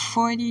 Isaiah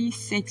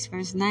 46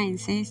 verse 9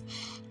 says,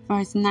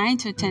 verse 9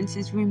 to 10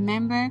 says,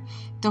 "Remember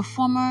the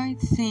former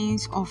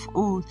things of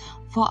old,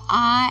 for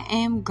I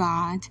am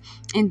God,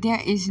 and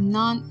there is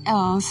none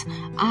else.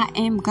 I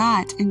am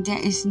God, and there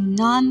is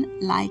none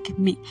like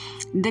me,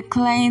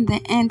 declaring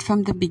the end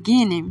from the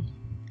beginning,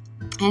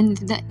 and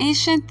the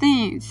ancient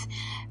things,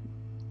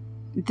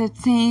 the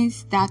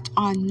things that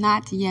are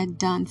not yet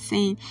done,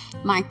 saying,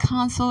 my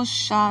counsel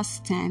shall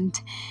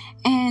stand,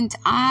 and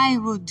I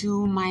will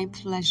do my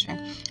pleasure."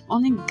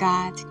 Only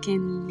God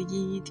can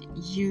lead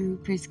you.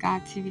 Praise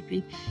God.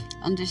 TVP.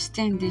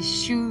 Understand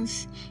these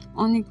truths.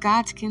 Only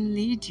God can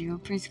lead you.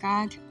 Praise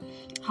God.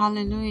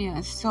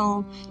 Hallelujah.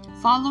 So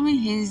following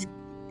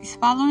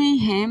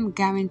him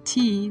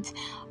guaranteed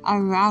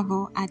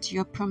arrival at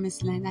your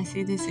promised land. I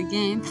say this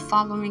again.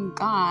 Following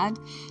God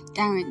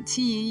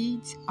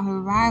guaranteed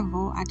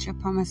arrival at your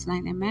promised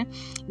land. Amen.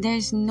 There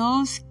is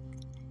no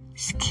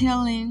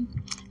skilling.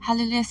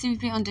 Hallelujah. See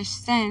if we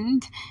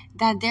understand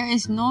that there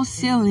is no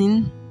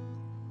ceiling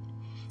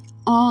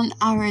on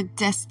our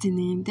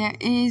destiny. There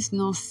is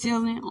no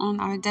ceiling on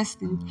our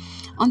destiny.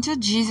 Until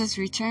Jesus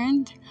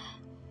returned,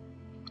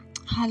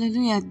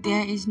 hallelujah,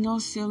 there is no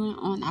ceiling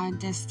on our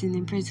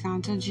destiny. Praise God.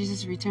 Until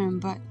Jesus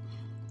returned, but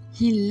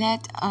He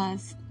led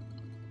us.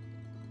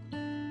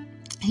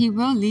 He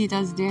will lead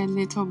us there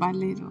little by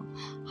little.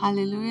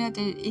 Hallelujah.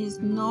 There is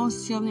no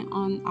ceiling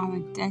on our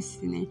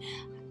destiny.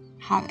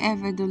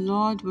 However, the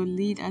Lord will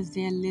lead us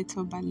there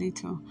little by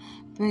little.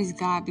 Praise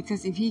God.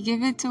 Because if He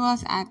gave it to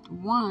us at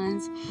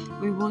once,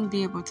 we won't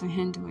be able to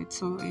handle it.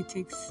 So it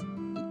takes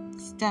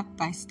step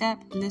by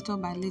step, little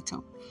by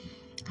little.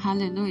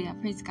 Hallelujah.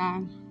 Praise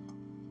God.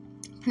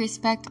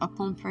 Prospect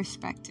upon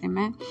prospect.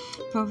 Amen.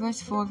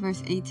 Proverbs 4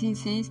 verse 18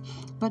 says,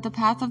 "But the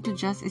path of the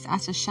just is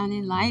as a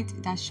shining light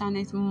that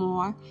shineth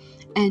more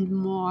and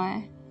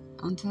more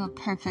until a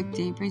perfect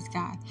day." Praise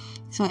God.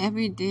 So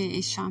every day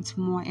it shines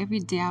more. Every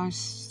day our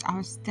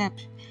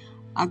steps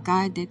are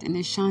guided, and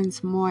it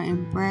shines more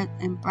and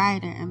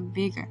brighter and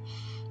bigger.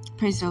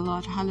 Praise the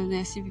Lord.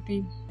 Hallelujah.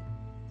 CVP.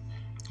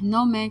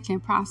 No man can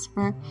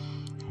prosper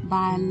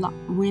by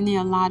winning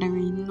a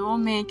lottery. No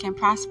man can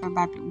prosper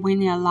by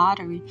winning a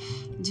lottery.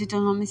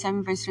 Deuteronomy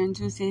 7 verse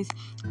 22 says,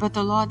 "But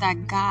the Lord thy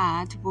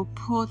God will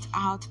put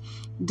out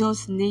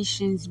those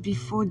nations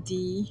before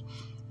thee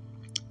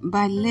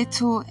by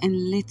little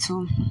and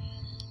little."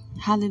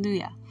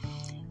 Hallelujah.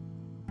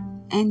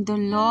 "And the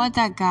Lord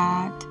thy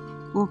God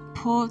will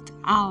put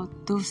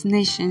out those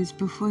nations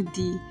before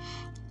thee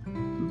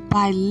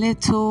by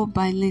little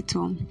by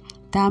little.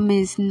 Thou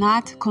mayest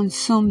not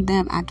consume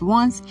them at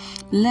once,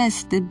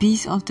 lest the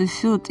beasts of the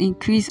field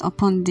increase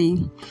upon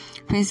thee."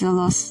 Praise the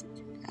Lord.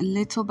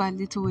 Little by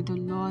little will the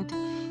Lord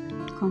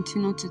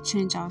continue to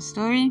change our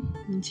story.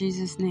 In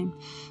Jesus' name.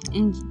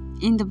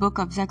 In the book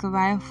of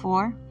Zechariah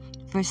 4,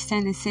 verse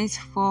 10, it says,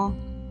 "For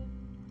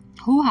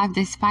who have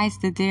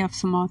despised the day of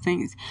small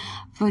things,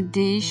 for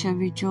they shall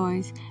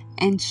rejoice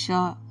and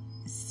shall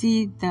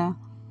see the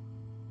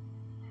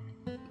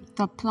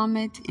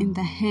plummet in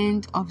the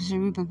hand of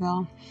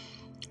Zerubbabel."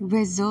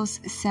 With those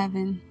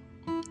 7,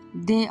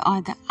 they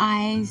are the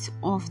eyes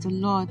of the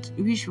Lord,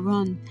 which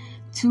run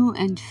to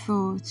and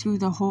fro through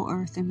the whole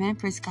earth. Amen.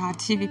 Praise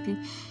God. CVP.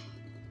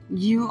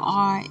 You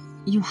are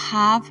you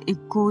have a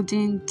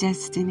golden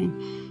destiny.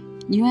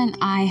 You and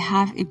I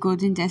have a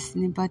golden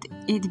destiny, but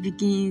it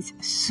begins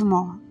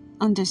small.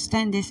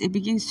 Understand this, it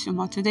begins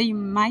small. Today you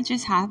might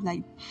just have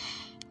like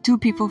 2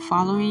 people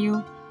following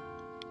you,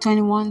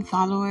 21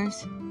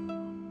 followers,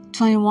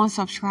 21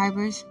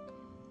 subscribers.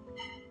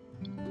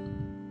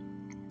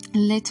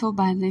 Little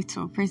by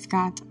little, praise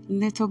God,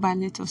 little by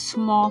little,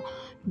 small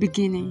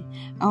beginning.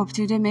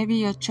 Today maybe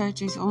your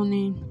church is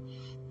only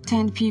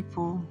 10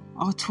 people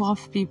or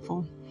 12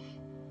 people.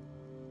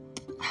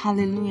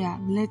 Hallelujah.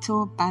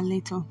 Little by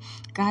little,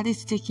 God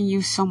is taking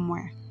you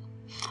somewhere.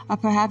 Or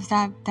perhaps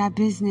that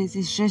business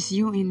is just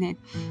you in it.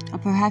 Or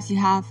perhaps you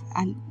have,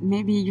 and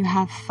maybe you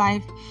have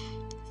five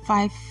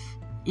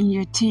in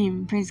your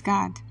team. Praise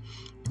God.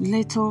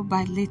 Little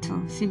by little,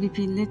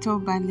 CVP, little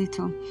by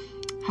little.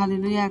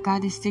 Hallelujah.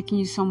 God is taking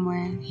you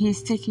somewhere. He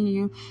is taking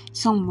you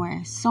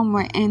somewhere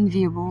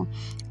enviable.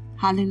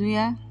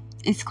 Hallelujah.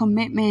 It's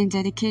commitment and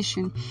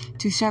dedication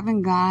to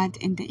serving God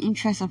in the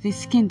interest of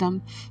His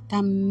kingdom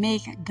that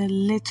make the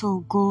little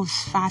goals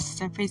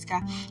faster. Praise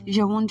God. If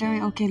you're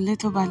wondering, okay,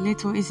 little by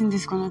little, isn't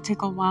this going to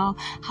take a while?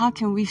 How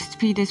can we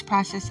speed this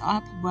process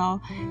up?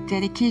 Well,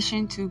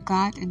 dedication to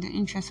God in the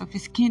interest of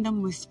His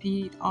kingdom will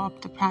speed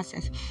up the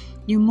process.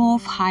 You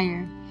move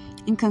higher.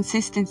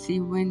 Inconsistency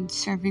when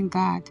serving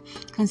God.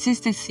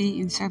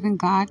 Consistency in serving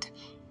God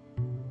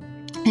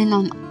and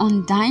an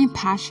undying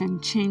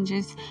passion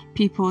changes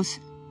people's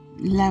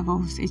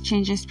levels. It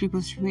changes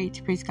people's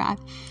rate. Praise God.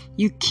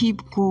 You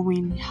keep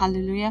going.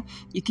 Hallelujah.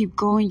 You keep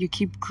going. You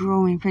keep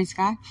growing. Praise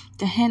God.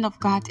 The hand of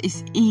God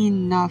is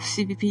enough.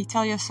 CVP,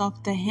 tell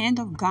yourself the hand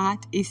of God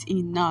is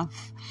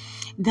enough.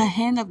 The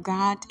hand of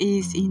God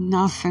is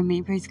enough for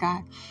me. Praise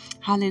God.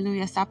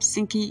 Hallelujah. Stop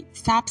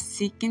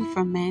seeking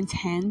for man's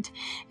hand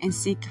and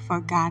seek for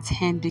God's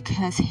hand,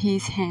 because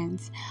His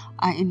hands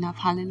are enough.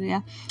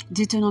 Hallelujah.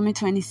 Deuteronomy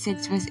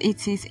 26 verse 8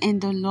 says, "And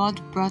the Lord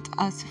brought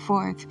us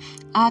forth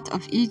out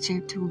of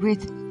Egypt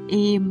with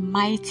a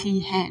mighty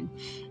hand,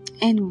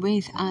 and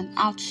with an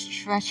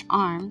outstretched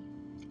arm,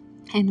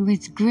 and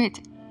with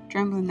great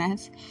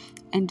trembleness,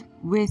 and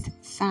with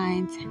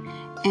signs,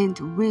 and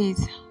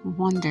with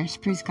wonders."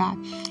 Praise God.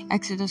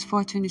 Exodus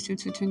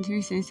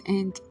 4:22-23 says,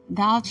 "And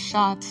thou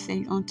shalt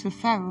say unto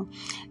Pharaoh,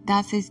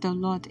 Thus says the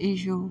Lord,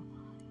 Israel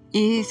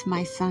is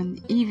my son,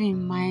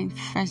 even my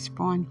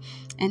firstborn.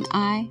 And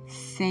I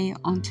say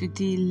unto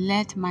thee,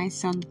 Let my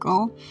son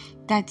go,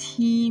 that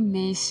he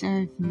may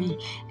serve me.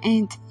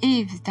 And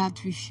if thou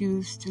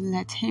refuse to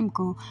let him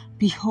go,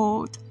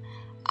 behold,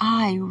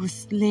 I will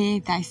slay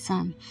thy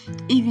son,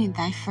 even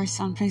thy first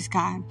son." Praise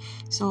God.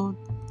 So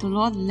the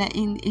Lord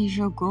letting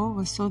Israel go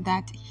was so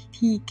that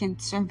he can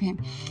serve Him.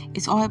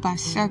 It's all about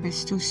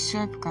service, to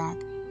serve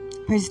God.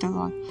 Praise the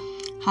Lord.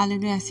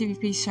 Hallelujah.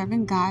 CVP,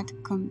 serving God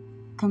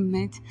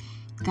commit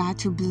God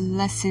to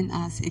blessing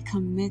us. It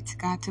commits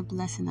God to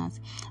blessing us.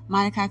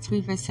 Malachi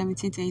 3 verse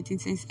 17-18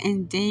 says,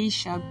 "And they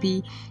shall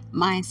be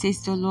mine,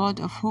 says the Lord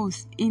of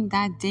hosts, in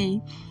that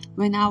day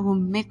when I will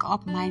make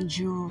up my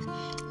jewels,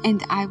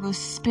 and I will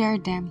spare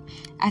them,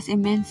 as a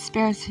man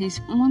spares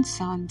his own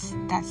sons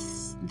that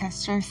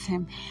serve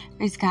him."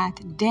 Praise God.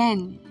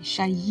 "Then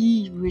shall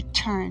ye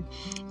return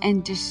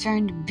and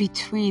discern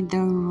between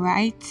the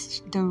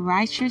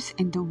righteous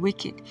and the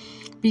wicked,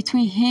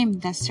 between him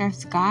that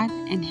serves God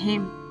and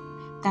him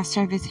that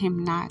serveth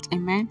Him not."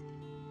 Amen.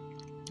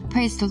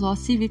 Praise the Lord.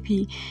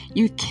 CVP,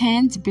 you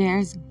can't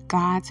bear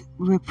God's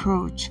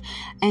reproach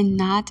and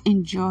not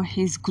enjoy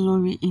His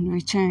glory in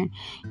return.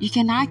 You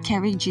cannot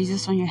carry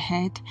Jesus on your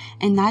head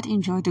and not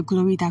enjoy the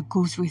glory that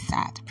goes with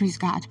that. Praise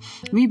God.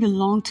 We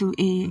belong to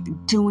a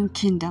doing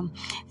kingdom.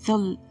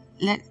 So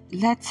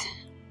let's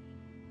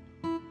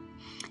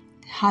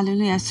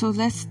hallelujah. So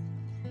let's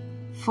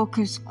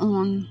focus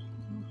on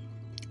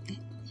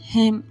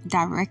Him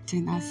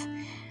directing us.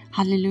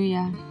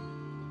 Hallelujah.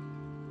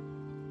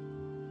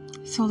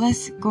 So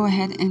let's go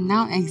ahead and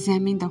now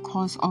examine the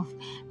cause of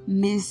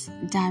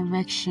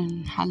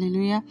misdirection.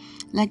 Hallelujah.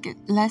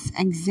 Let's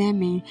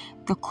examine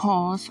the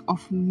cause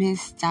of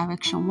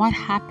misdirection. What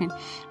happened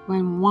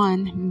when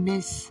one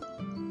is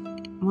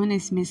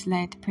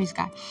misled? Praise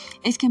God.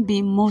 It can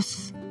be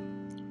most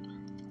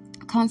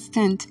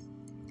constant,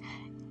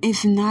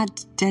 if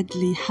not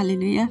deadly.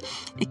 Hallelujah.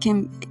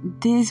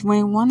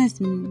 When one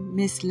is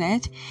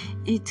misled,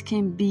 it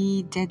can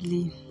be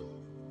deadly.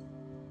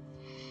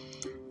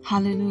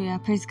 Hallelujah.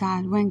 Praise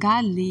God. When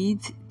God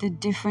leads, the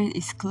difference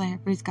is clear.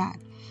 Praise God.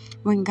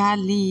 When God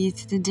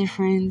leads, the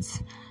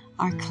difference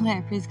are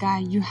clear. Praise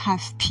God. You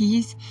have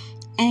peace,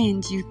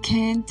 and you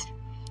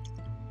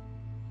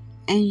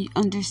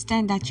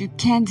understand that you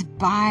can't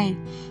buy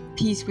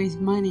peace with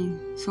money.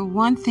 So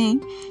one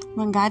thing,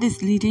 when God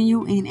is leading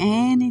you in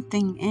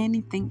anything,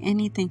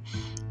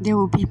 there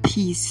will be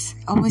peace.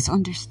 Always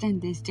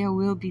understand this. There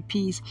will be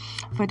peace.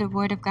 For the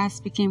word of God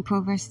speaking in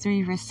Proverbs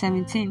 3 verse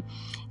 17,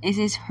 it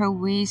says, her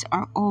ways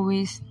are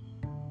ways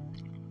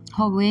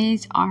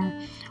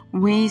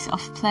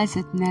of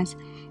pleasantness,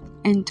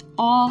 and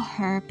all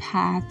her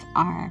paths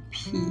are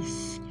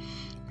peace.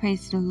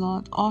 Praise the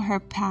Lord. All her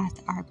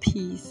paths are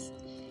peace.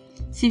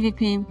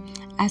 CVP,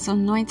 as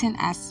anointed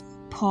as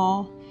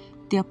Paul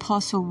the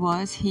apostle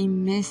was, he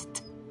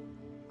missed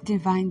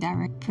divine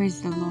direct.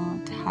 Praise the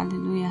Lord.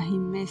 Hallelujah. He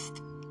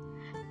missed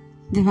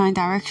divine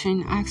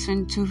direction. Acts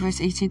 22 verse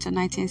 18 to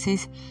 19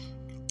 says,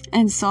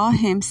 and saw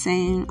him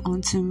saying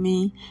unto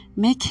me,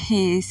 make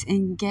haste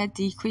and get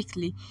thee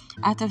quickly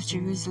out of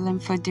Jerusalem,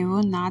 for they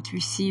will not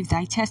receive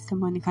thy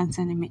testimony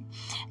concerning me.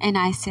 And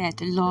I said,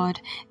 Lord,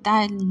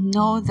 thou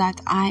know that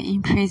I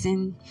am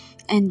prison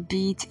and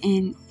beat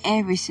in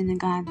every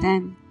synagogue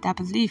them that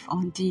believe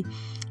on thee.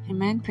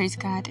 Amen. Praise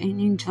God.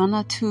 And in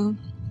Jonah 2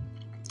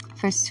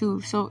 verse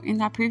 2. So in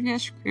that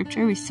previous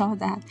scripture, we saw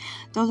that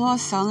the Lord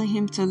was telling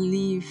him to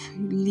leave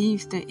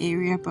the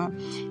area, but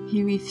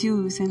he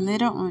refused. And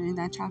later on in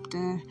that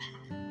chapter,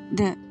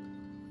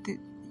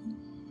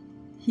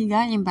 he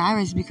got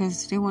embarrassed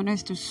because they wanted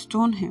to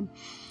stone him.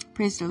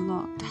 Praise the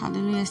Lord.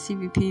 Hallelujah.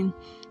 CVP.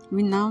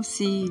 We now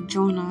see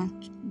Jonah.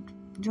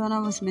 Jonah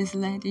was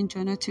misled in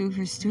Jonah 2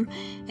 verse 2.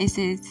 It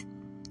says,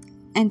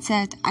 and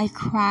said, I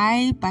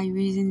cry by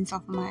reasons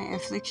of my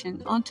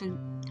affliction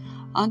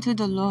unto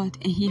the Lord,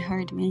 and he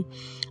heard me.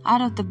 Out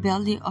of the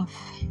belly of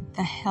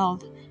the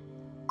hell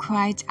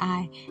cried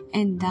I,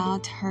 and thou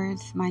heard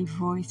my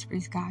voice.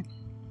 Praise God.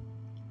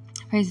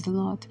 Praise the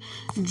Lord.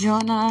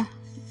 Jonah,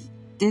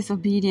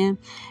 disobedient,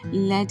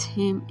 led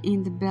him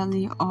in the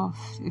belly of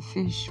the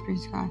fish.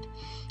 Praise God.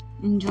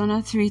 In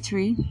Jonah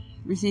 3:3,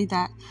 we see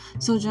that.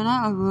 So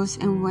Jonah arose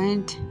and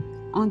went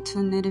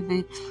unto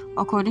Nineveh,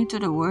 according to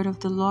the word of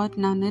the Lord.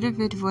 Now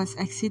Nineveh was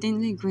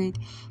exceedingly great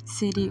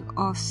city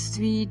of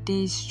 3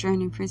 days'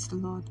 journey. Praise the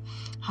Lord.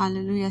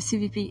 Hallelujah.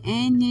 CVP,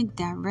 any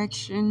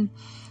direction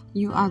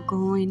you are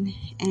going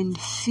and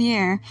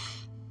fear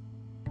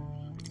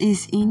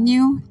is in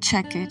you,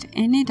 check it.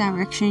 Any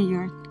direction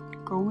you're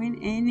going,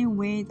 any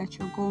way that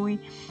you're going,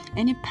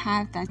 any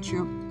path that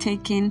you're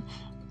taking,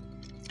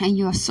 and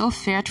you are so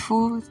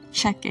fearful,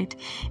 check it.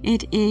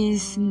 It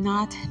is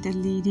not the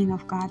leading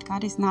of God.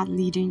 God is not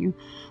leading you.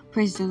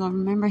 Praise the Lord.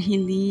 Remember, he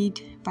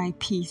lead by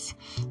peace.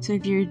 So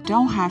if you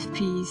don't have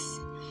peace,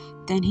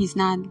 then he's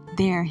not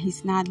there.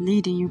 He's not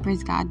leading you.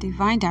 Praise God.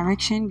 Divine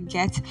direction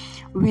gets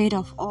rid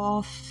of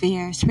all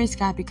fears. Praise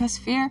God. Because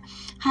fear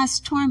has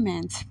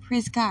torment.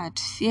 Praise God.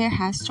 Fear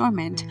has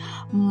torment.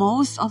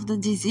 Most of the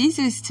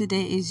diseases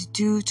today is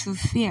due to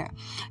fear.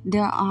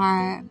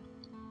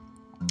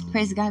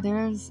 Praise God,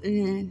 there's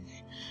a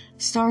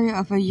story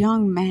of a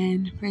young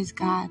man, praise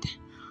God,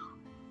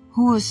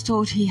 who was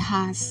told he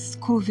has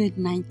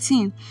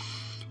COVID-19,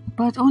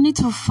 but only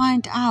to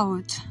find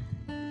out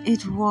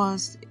it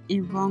was a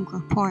wrong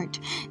report,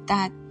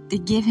 that they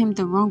gave him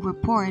the wrong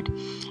report.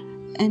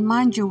 And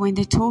mind you, when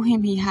they told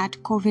him he had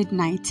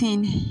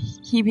COVID-19,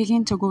 he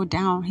began to go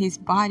down. His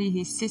body,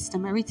 his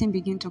system, everything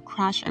began to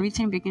crash.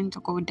 Everything began to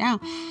go down.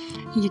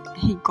 He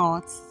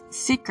got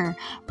sicker.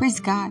 Praise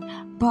God.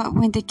 But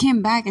when they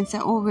came back and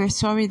said, oh, we're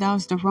sorry, that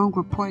was the wrong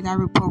report. That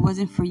report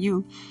wasn't for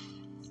you.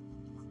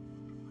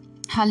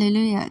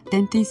 Hallelujah.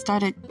 Then things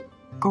started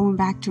going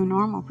back to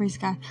normal. Praise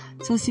God.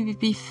 So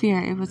CVP, fear.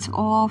 It was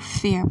all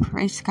fear.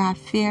 Praise God.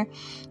 Fear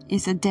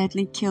is a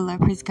deadly killer.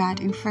 Praise God.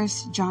 In 1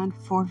 John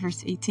 4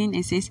 verse 18,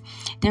 it says,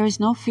 there is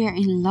no fear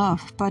in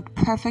love, but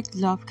perfect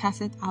love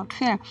casteth out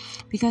fear,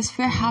 because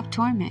fear hath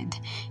torment.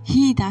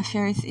 He that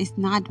feareth is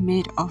not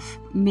made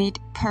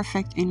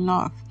perfect in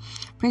love.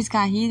 Praise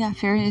God. He that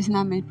feareth is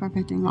not made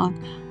perfect in love.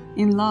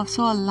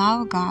 So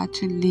allow God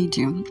to lead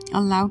you.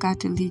 Allow God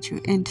to lead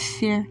you. And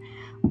fear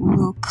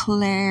will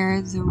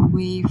clear the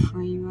way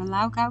for you.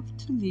 Allow God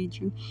to lead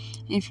you.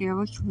 If fear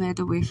will clear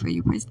the way for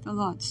you. Praise the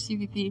Lord.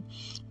 CVP,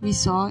 we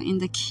saw in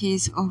the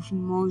case of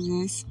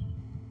Moses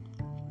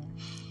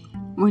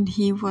when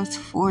he was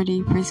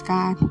 40, praise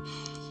God,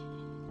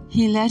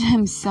 he led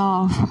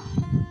himself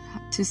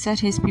to set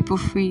his people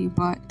free,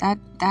 but that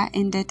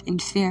ended in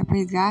fear.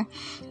 Praise God.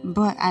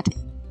 But at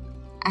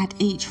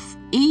age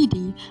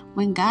 80,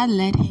 when God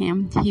led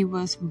him, he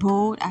was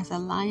bold as a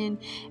lion,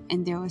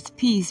 and there was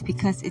peace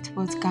because it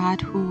was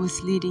God who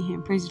was leading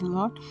him. Praise the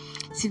Lord.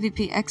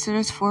 CVP,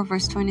 Exodus 4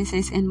 verse 20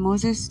 says, and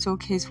Moses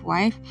took his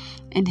wife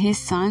and his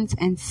sons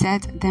and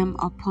set them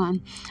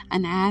upon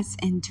an ass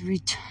and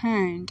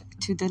returned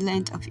to the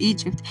land of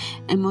Egypt.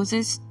 And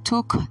Moses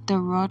took the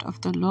rod of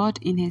the Lord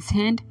in his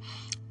hand.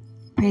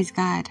 Praise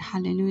God.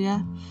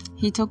 Hallelujah.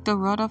 He took the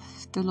rod of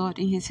the Lord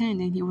in his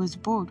hand and he was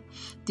bold.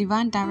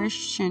 Divine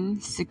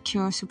direction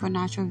secures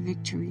supernatural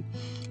victory.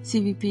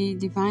 CVP,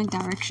 divine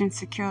direction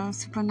secures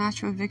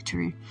supernatural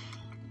victory.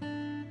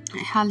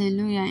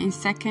 Hallelujah. In 2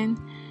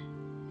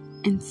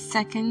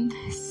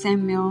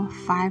 Samuel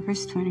 5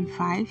 verse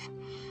 25,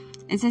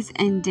 it says,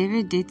 and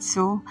David did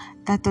so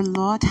that the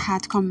Lord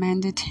had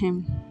commanded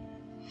him.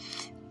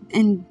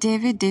 And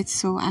David did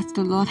so as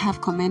the Lord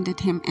had commanded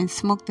him, and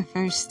smote the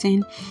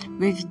Philistine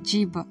with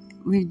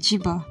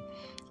Jibah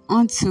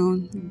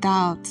unto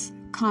thou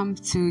come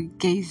to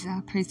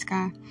Gaza. Praise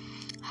God.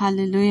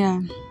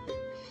 Hallelujah.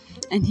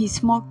 And he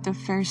smote the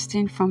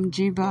Philistine from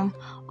Jibah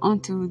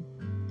until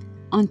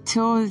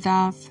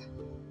thou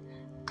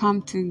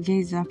come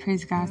together,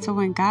 praise God. So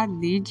when God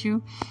leads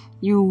you,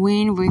 you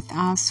win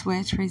without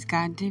sweat, praise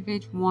God.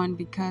 David won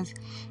because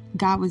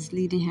God was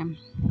leading him.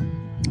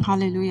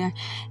 Hallelujah.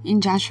 In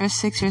Joshua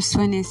 6 verse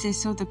 20, it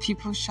says, so the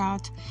people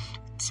shout,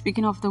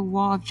 speaking of the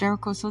wall of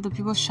Jericho, so the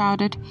people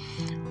shouted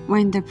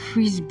when the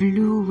priest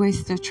blew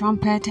with the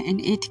trumpet,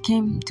 and it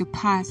came to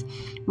pass,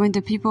 when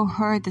the people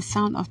heard the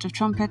sound of the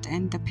trumpet,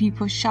 and the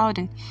people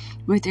shouted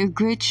with a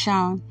great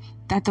shout,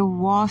 that the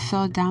wall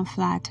fell down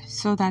flat,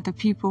 so that the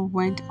people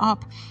went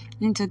up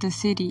into the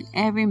city,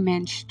 every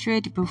man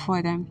straight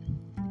before them.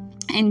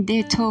 And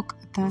they took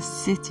the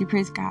city,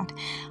 praise God.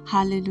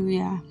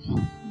 Hallelujah.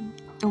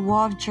 The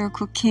wall of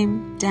Jericho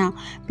came down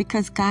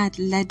because God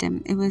led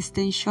them. It was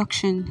the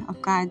instruction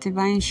of God,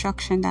 divine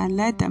instruction, that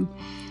led them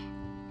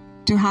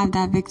to have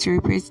that victory.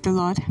 Praise the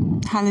Lord.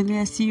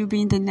 Hallelujah. See you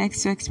being the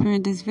next to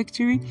experience this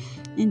victory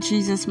in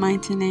Jesus'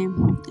 mighty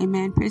name.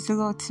 Amen. Praise the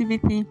Lord.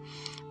 CVP.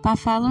 By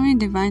following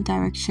divine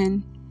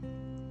direction,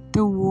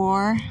 the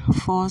wall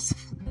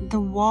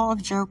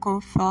of Jericho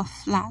fell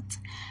flat.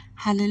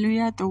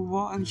 Hallelujah. The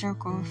wall of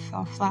Jericho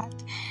fell flat.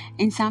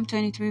 In Psalm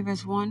 23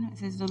 verse 1, it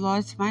says, the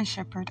Lord is my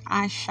shepherd,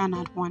 I shall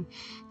not want.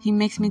 He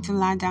makes me to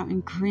lie down in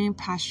green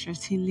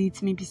pastures. He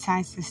leads me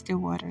beside the still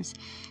waters.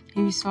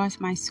 He restores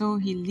my soul.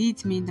 He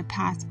leads me in the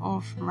path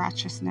of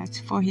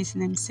righteousness for his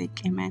name's sake.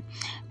 Amen.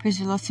 Praise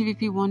the Lord.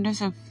 CVP, wonders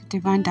of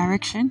divine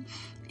direction.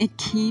 It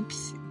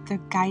keeps the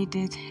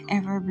guided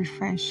ever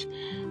refreshed.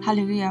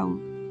 Hallelujah.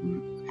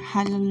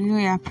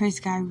 Hallelujah. Praise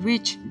God.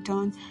 Rich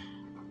don't.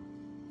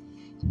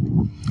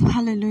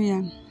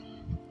 Hallelujah.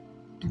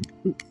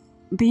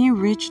 Being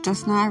rich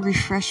does not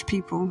refresh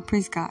people.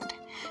 Praise God.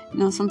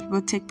 Some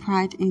people take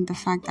pride in the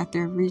fact that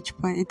they're rich,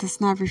 but it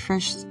does not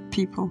refresh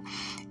people.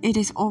 It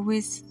is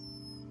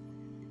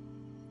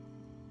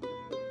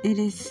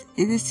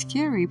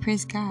scary.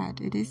 Praise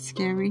God. It is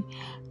scary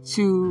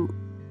to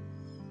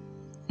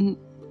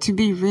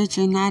be rich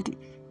and not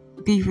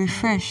be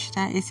refreshed.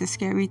 That is a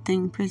scary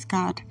thing. Praise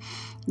God.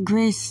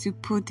 Grace to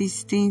put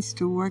these things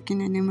to work in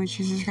the name of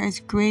Jesus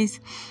Christ. Grace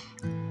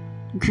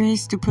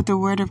to put the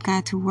word of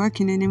God to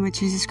work in the name of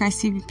Jesus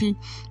Christ. CVP,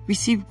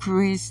 receive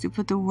grace to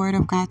put the word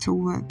of God to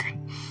work,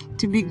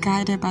 to be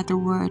guided by the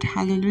word.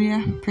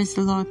 Hallelujah. Praise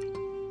the Lord.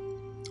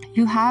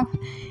 You have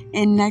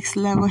a next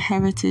level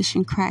heritage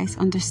in Christ.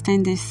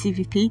 Understand this,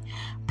 CVP.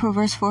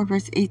 Proverbs 4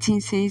 verse 18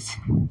 says,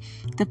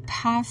 the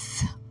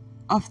path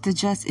of the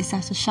just is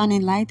as a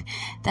shining light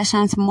that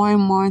shines more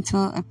and more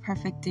until a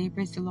perfect day.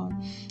 Praise the Lord.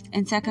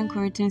 And 2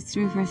 Corinthians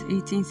 3 verse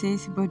 18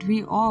 says, but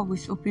we all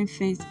with open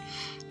face,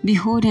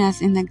 beholding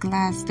as in a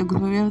glass the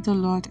glory of the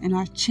Lord, and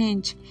are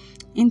changed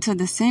into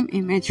the same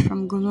image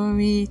from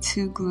glory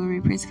to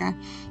glory. Praise God.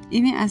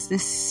 Even as the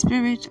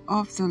Spirit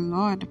of the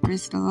Lord.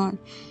 Praise the Lord.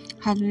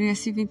 Hallelujah.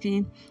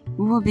 CVP,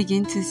 we will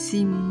begin to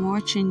see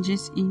more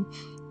changes in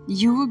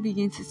you will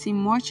begin to see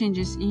more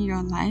changes in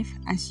your life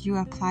as you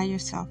apply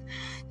yourself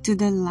to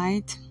the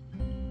light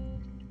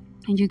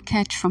you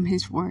catch from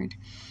his word.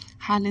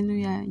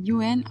 Hallelujah. You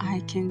and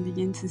I can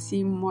begin to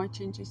see more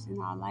changes in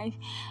our life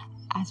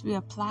as we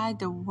apply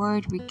the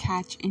word we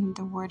catch in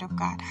the word of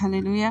God.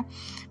 Hallelujah.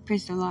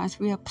 Praise the Lord. As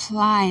we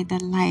apply the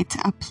light.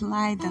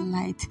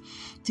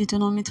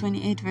 Deuteronomy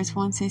 28 verse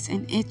 1 says,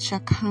 and it shall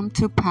come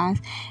to pass,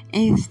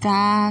 if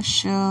thou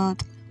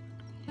shalt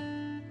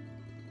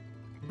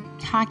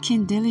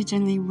hearken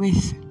diligently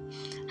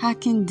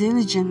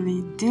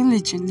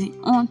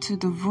unto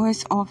the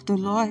voice of the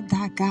Lord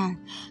thy God,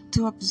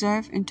 to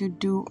observe and to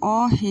do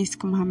all his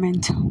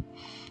commandments,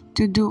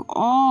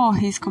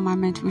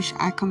 which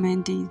I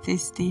command thee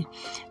this day,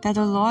 that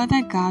the Lord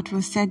thy God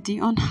will set thee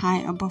on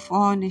high above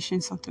all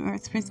nations of the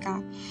earth. Praise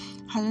God.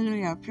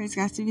 Hallelujah. Praise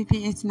God.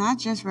 CVP, it's not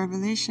just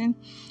revelation,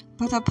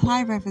 but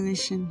apply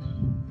revelation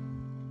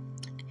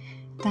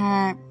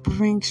that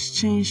brings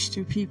change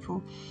to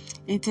people.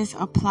 It is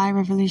apply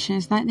revelation.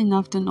 It's not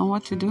enough to know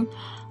what to do,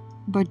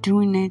 but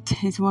doing it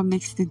is what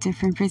makes the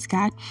difference. Praise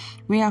God.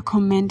 We are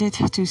commanded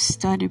to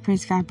study.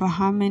 Praise God. But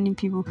how many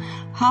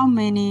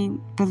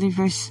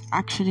believers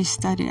actually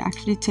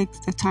take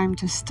the time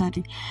to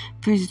study?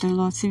 Praise the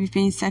Lord. CVP,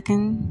 in 2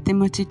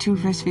 Timothy 2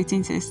 verse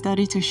 15 says,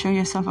 study to show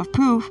yourself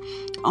approved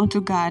unto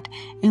God,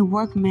 a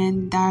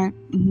workman that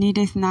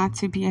needeth not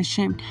to be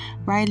ashamed,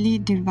 rightly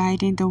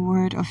dividing the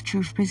word of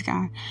truth. Praise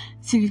God.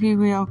 CVP,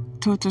 we are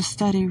told to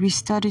study. We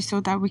study so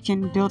that we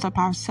can build up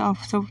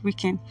ourselves, so we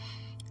can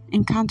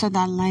encounter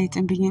that light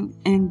and being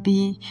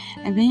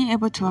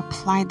able to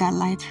apply that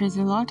light. Praise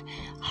the Lord.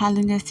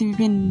 Hallelujah.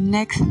 CVP,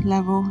 next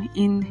level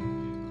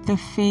in the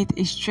faith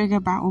is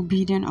triggered by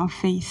obedience or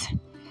faith.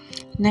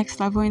 Next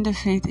level in the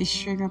faith is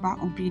triggered by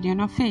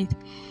obedience or faith.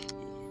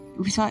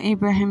 We saw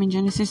Abraham in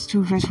Genesis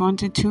 2 verse 1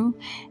 to 2.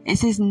 It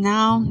says,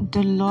 now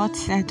the Lord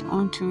said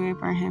unto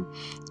Abraham,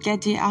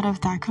 get thee out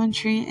of thy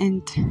country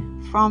and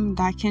from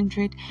thy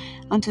kindred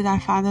unto thy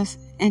fathers,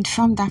 and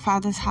from thy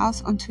father's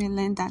house unto a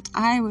land that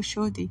I will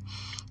show thee,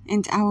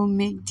 and I will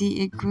make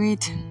thee a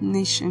great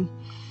nation,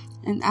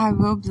 and I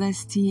will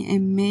bless thee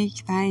and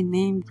make thy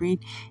name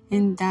great,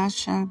 and thou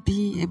shalt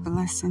be a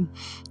blessing.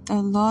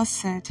 The Lord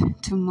said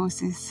to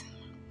Moses,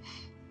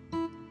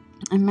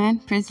 Amen.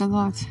 Praise the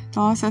Lord. The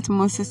Lord said to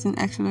Moses in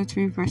Exodus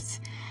 3 verse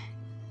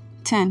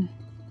 10,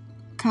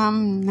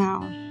 "Come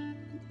now,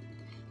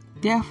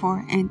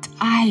 therefore, and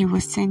I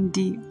will send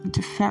thee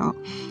unto Pharaoh,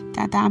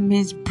 that thou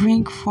mayest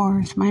bring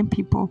forth my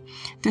people,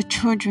 the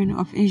children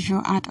of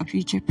Israel, out of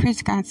Egypt."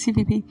 Praise God.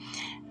 CVP.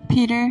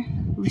 Peter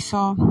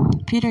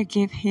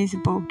gave his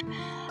boat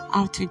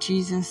out to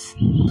Jesus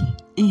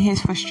in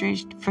his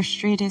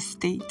frustrated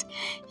state.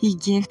 He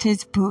gave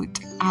his boat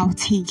out.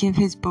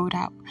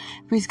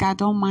 Praise God.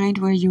 Don't mind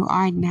where you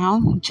are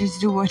now.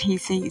 Just do what he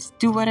says.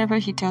 Do whatever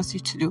he tells you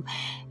to do.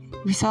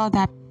 We saw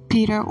that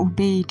Peter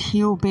obeyed.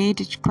 He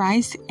obeyed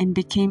Christ and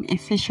became a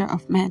fisher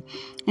of men.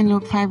 In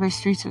Luke 5 verse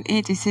 3 to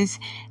 8, it says,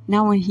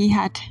 "Now when he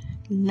had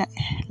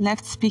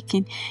left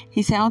speaking,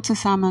 he said unto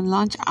Simon,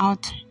 launch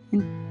out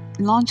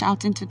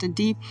into the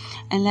deep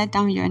and let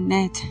down your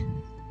net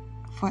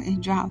for a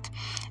drought.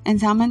 And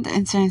Simon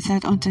answered and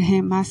said unto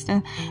him,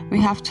 Master, we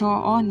have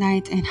toiled all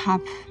night and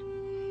have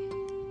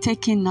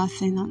taken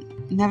nothing.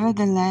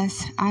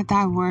 Nevertheless, at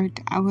thy word,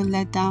 I will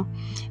let down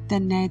the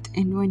net."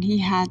 And when he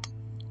had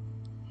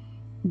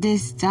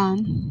this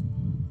done,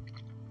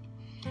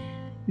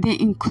 they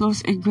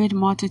enclosed a great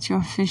multitude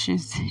of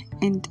fishes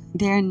in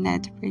their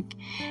net brake,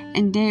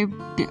 and they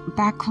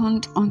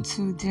beckoned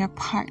unto their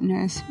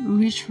partners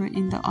which were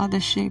in the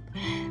other ship,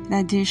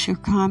 that they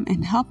should come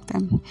and help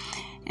them.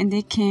 And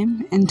they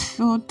came and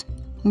filled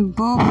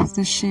both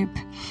the ship,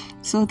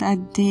 so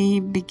that they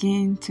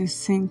began to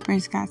sink.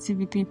 Praise God.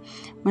 CVP.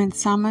 When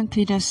Simon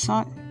Peter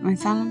saw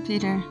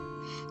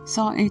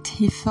it,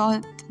 he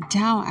fell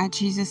down at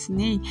Jesus'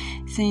 knee,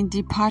 saying,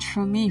 "Depart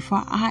from me,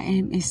 for I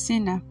am a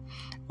sinner,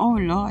 O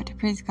Lord."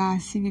 Praise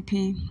God.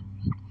 CVP.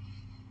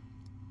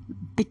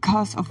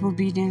 Because of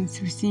obedience,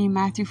 we see in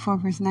Matthew 4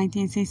 verse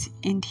 19, it says,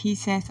 "And he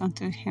says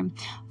unto him,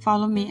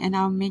 Follow me, and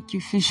I'll make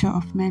you fisher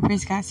of men."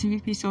 Praise God.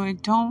 CVP. So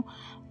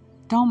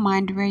don't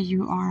mind where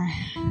you are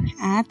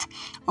at.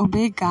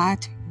 Obey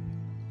God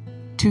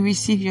to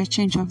receive your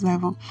change of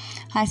level.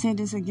 I say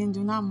this again,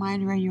 do not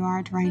mind where you are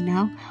at right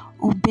now.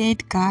 Obey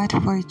God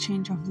for a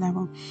change of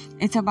level.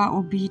 It's about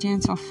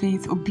obedience of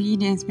faith.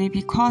 Obedience may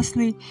be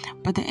costly,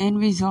 but the end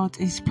result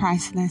is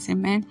priceless.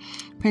 Amen.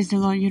 Praise the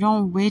Lord. You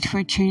don't wait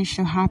for change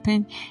to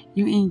happen.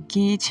 You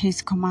engage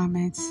His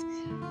commandments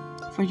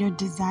for your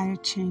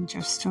desired change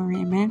of story.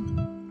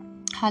 Amen.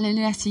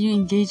 Hallelujah. I see you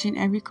engage in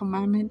every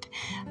commandment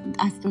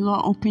as the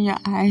Lord open your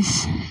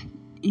eyes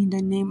in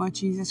the name of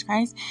Jesus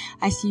Christ.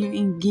 I see you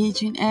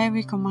engage in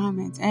every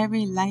commandment,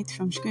 every light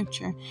from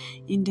Scripture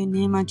in the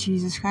name of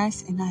Jesus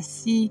Christ. And I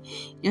see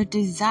your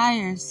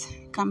desires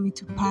coming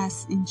to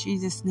pass in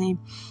Jesus' name.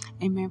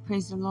 Amen.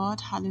 Praise the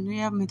Lord.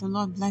 Hallelujah. May the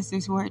Lord bless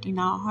this word in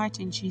our heart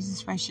in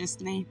Jesus' precious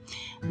name.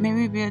 May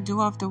we be a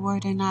doer of the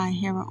word and not a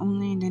hearer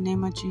only in the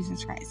name of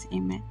Jesus Christ.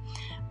 Amen.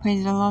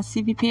 Praise the Lord.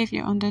 CVP, if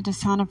you're under the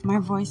sound of my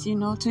voice, you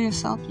know to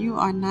yourself you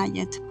are not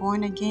yet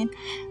born again.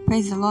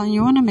 Praise the Lord.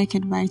 You want to make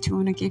it right. You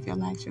want to give your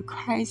life to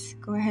Christ.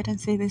 Go ahead and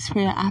say this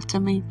prayer after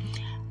me.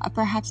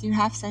 Perhaps you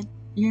have said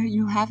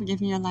you have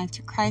given your life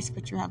to Christ,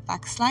 but you have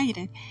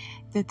backslided.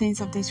 The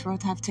things of this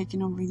world have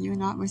taken over you.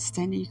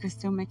 Notwithstanding, you can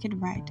still make it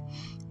right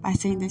by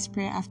saying this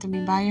prayer after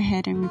me. Bow your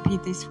head and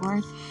repeat this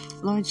word.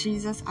 Lord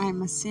Jesus, I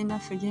am a sinner.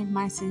 Forgive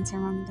my sins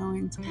and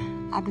wrongdoings.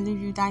 I believe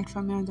you died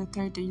for me on the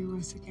third day you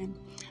rose again.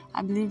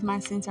 I believe my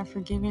sins are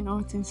forgiven.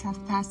 All things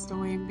have passed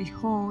away. And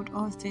behold,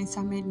 all things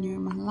are made new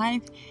in my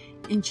life.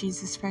 In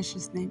Jesus'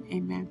 precious name,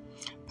 amen.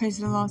 Praise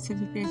the Lord.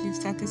 CVP, if you've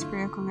said this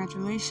prayer,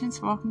 congratulations.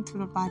 Welcome to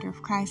the body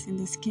of Christ in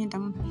this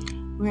kingdom.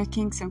 We are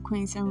kings and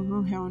queens and we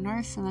rule here on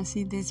earth. And I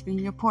see this being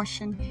your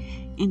portion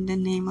in the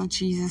name of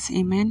Jesus.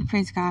 Amen.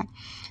 Praise God.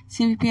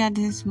 CVP, at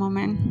this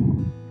moment,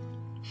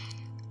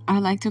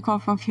 I'd like to call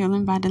for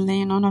healing by the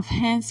laying on of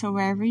hands. So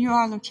wherever you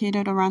are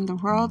located around the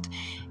world,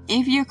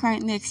 if you're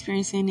currently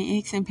experiencing any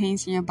aches and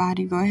pains in your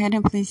body, go ahead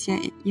and place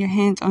your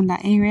hands on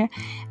that area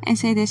and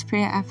say this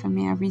prayer after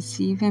me. I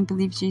receive and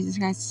believe Jesus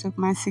Christ took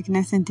my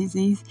sickness and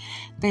disease,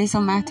 based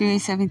on Matthew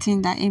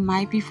 8:17, that it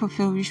might be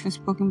fulfilled which was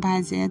spoken by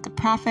Isaiah the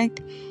prophet,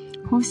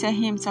 who said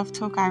he himself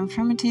took our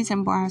infirmities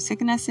and bore our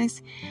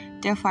sicknesses.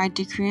 Therefore I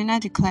decree and I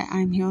declare I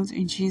am healed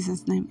in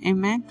Jesus' name.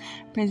 Amen.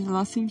 Praise the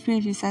Lord. If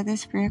you said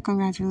this prayer,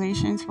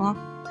 congratulations. Well,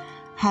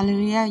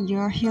 hallelujah.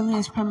 Your healing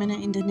is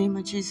permanent in the name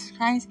of Jesus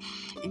Christ.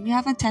 If you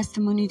have a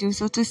testimony, do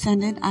so to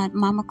send it at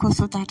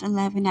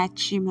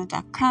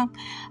mamakoso.11@gmail.com.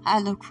 I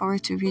look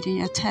forward to reading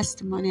your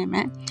testimony.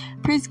 Amen.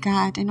 Praise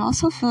God. And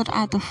also fill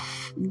out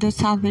the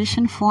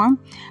salvation form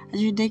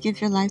as you did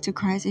give your life to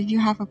Christ. If you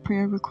have a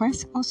prayer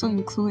request, also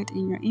include it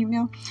in your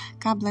email.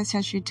 God bless you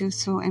as you do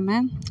so.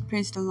 Amen.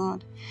 Praise the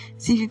Lord.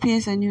 CVP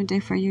is a new day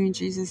for you in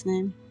Jesus'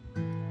 name.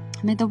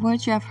 May the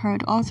words you have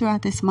heard all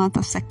throughout this month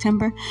of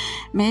September,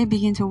 may it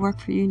begin to work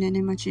for you in the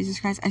name of Jesus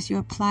Christ as you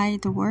apply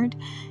the word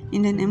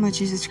in the name of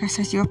Jesus Christ,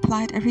 as you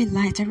applied every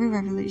light, every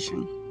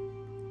revelation,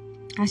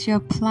 as you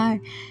apply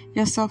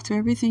yourself to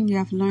everything you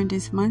have learned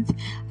this month.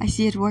 I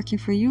see it working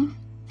for you.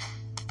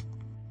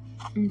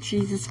 In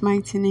Jesus'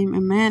 mighty name,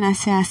 amen. I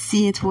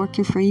see it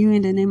working for you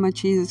in the name of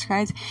Jesus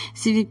Christ.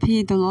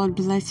 CVP, the Lord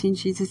bless you in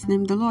Jesus'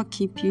 name. The Lord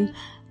keep you.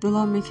 The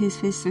Lord make his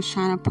face to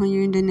shine upon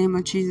you in the name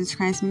of Jesus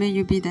Christ. May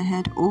you be the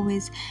head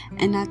always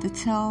and not the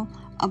tail,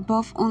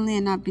 above only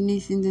and not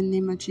beneath in the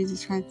name of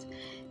Jesus Christ.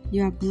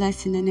 You are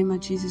blessed in the name of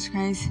Jesus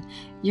Christ.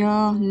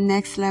 Your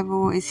next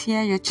level is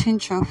here. Your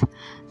change of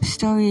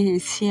story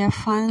is here.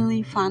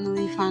 Finally,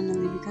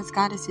 because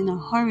God is in a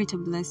hurry to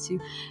bless you.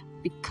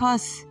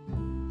 Because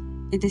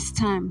it is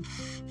time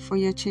for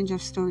your change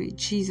of story.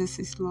 Jesus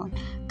is Lord.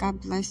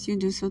 God bless you.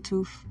 Do so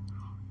to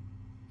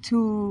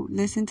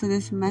listen to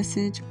this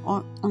message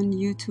on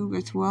YouTube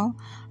as well.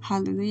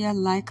 Hallelujah.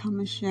 Like,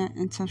 comment, share,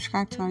 and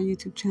subscribe to our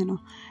YouTube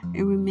channel.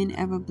 It remain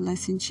ever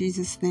blessed in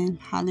Jesus' name.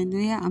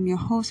 Hallelujah. I'm your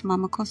host,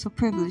 Mama Koso,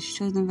 privileged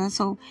chosen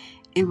vessel,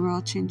 a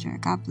world changer.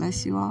 God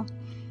bless you all.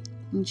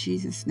 In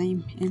Jesus'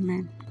 name,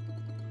 amen.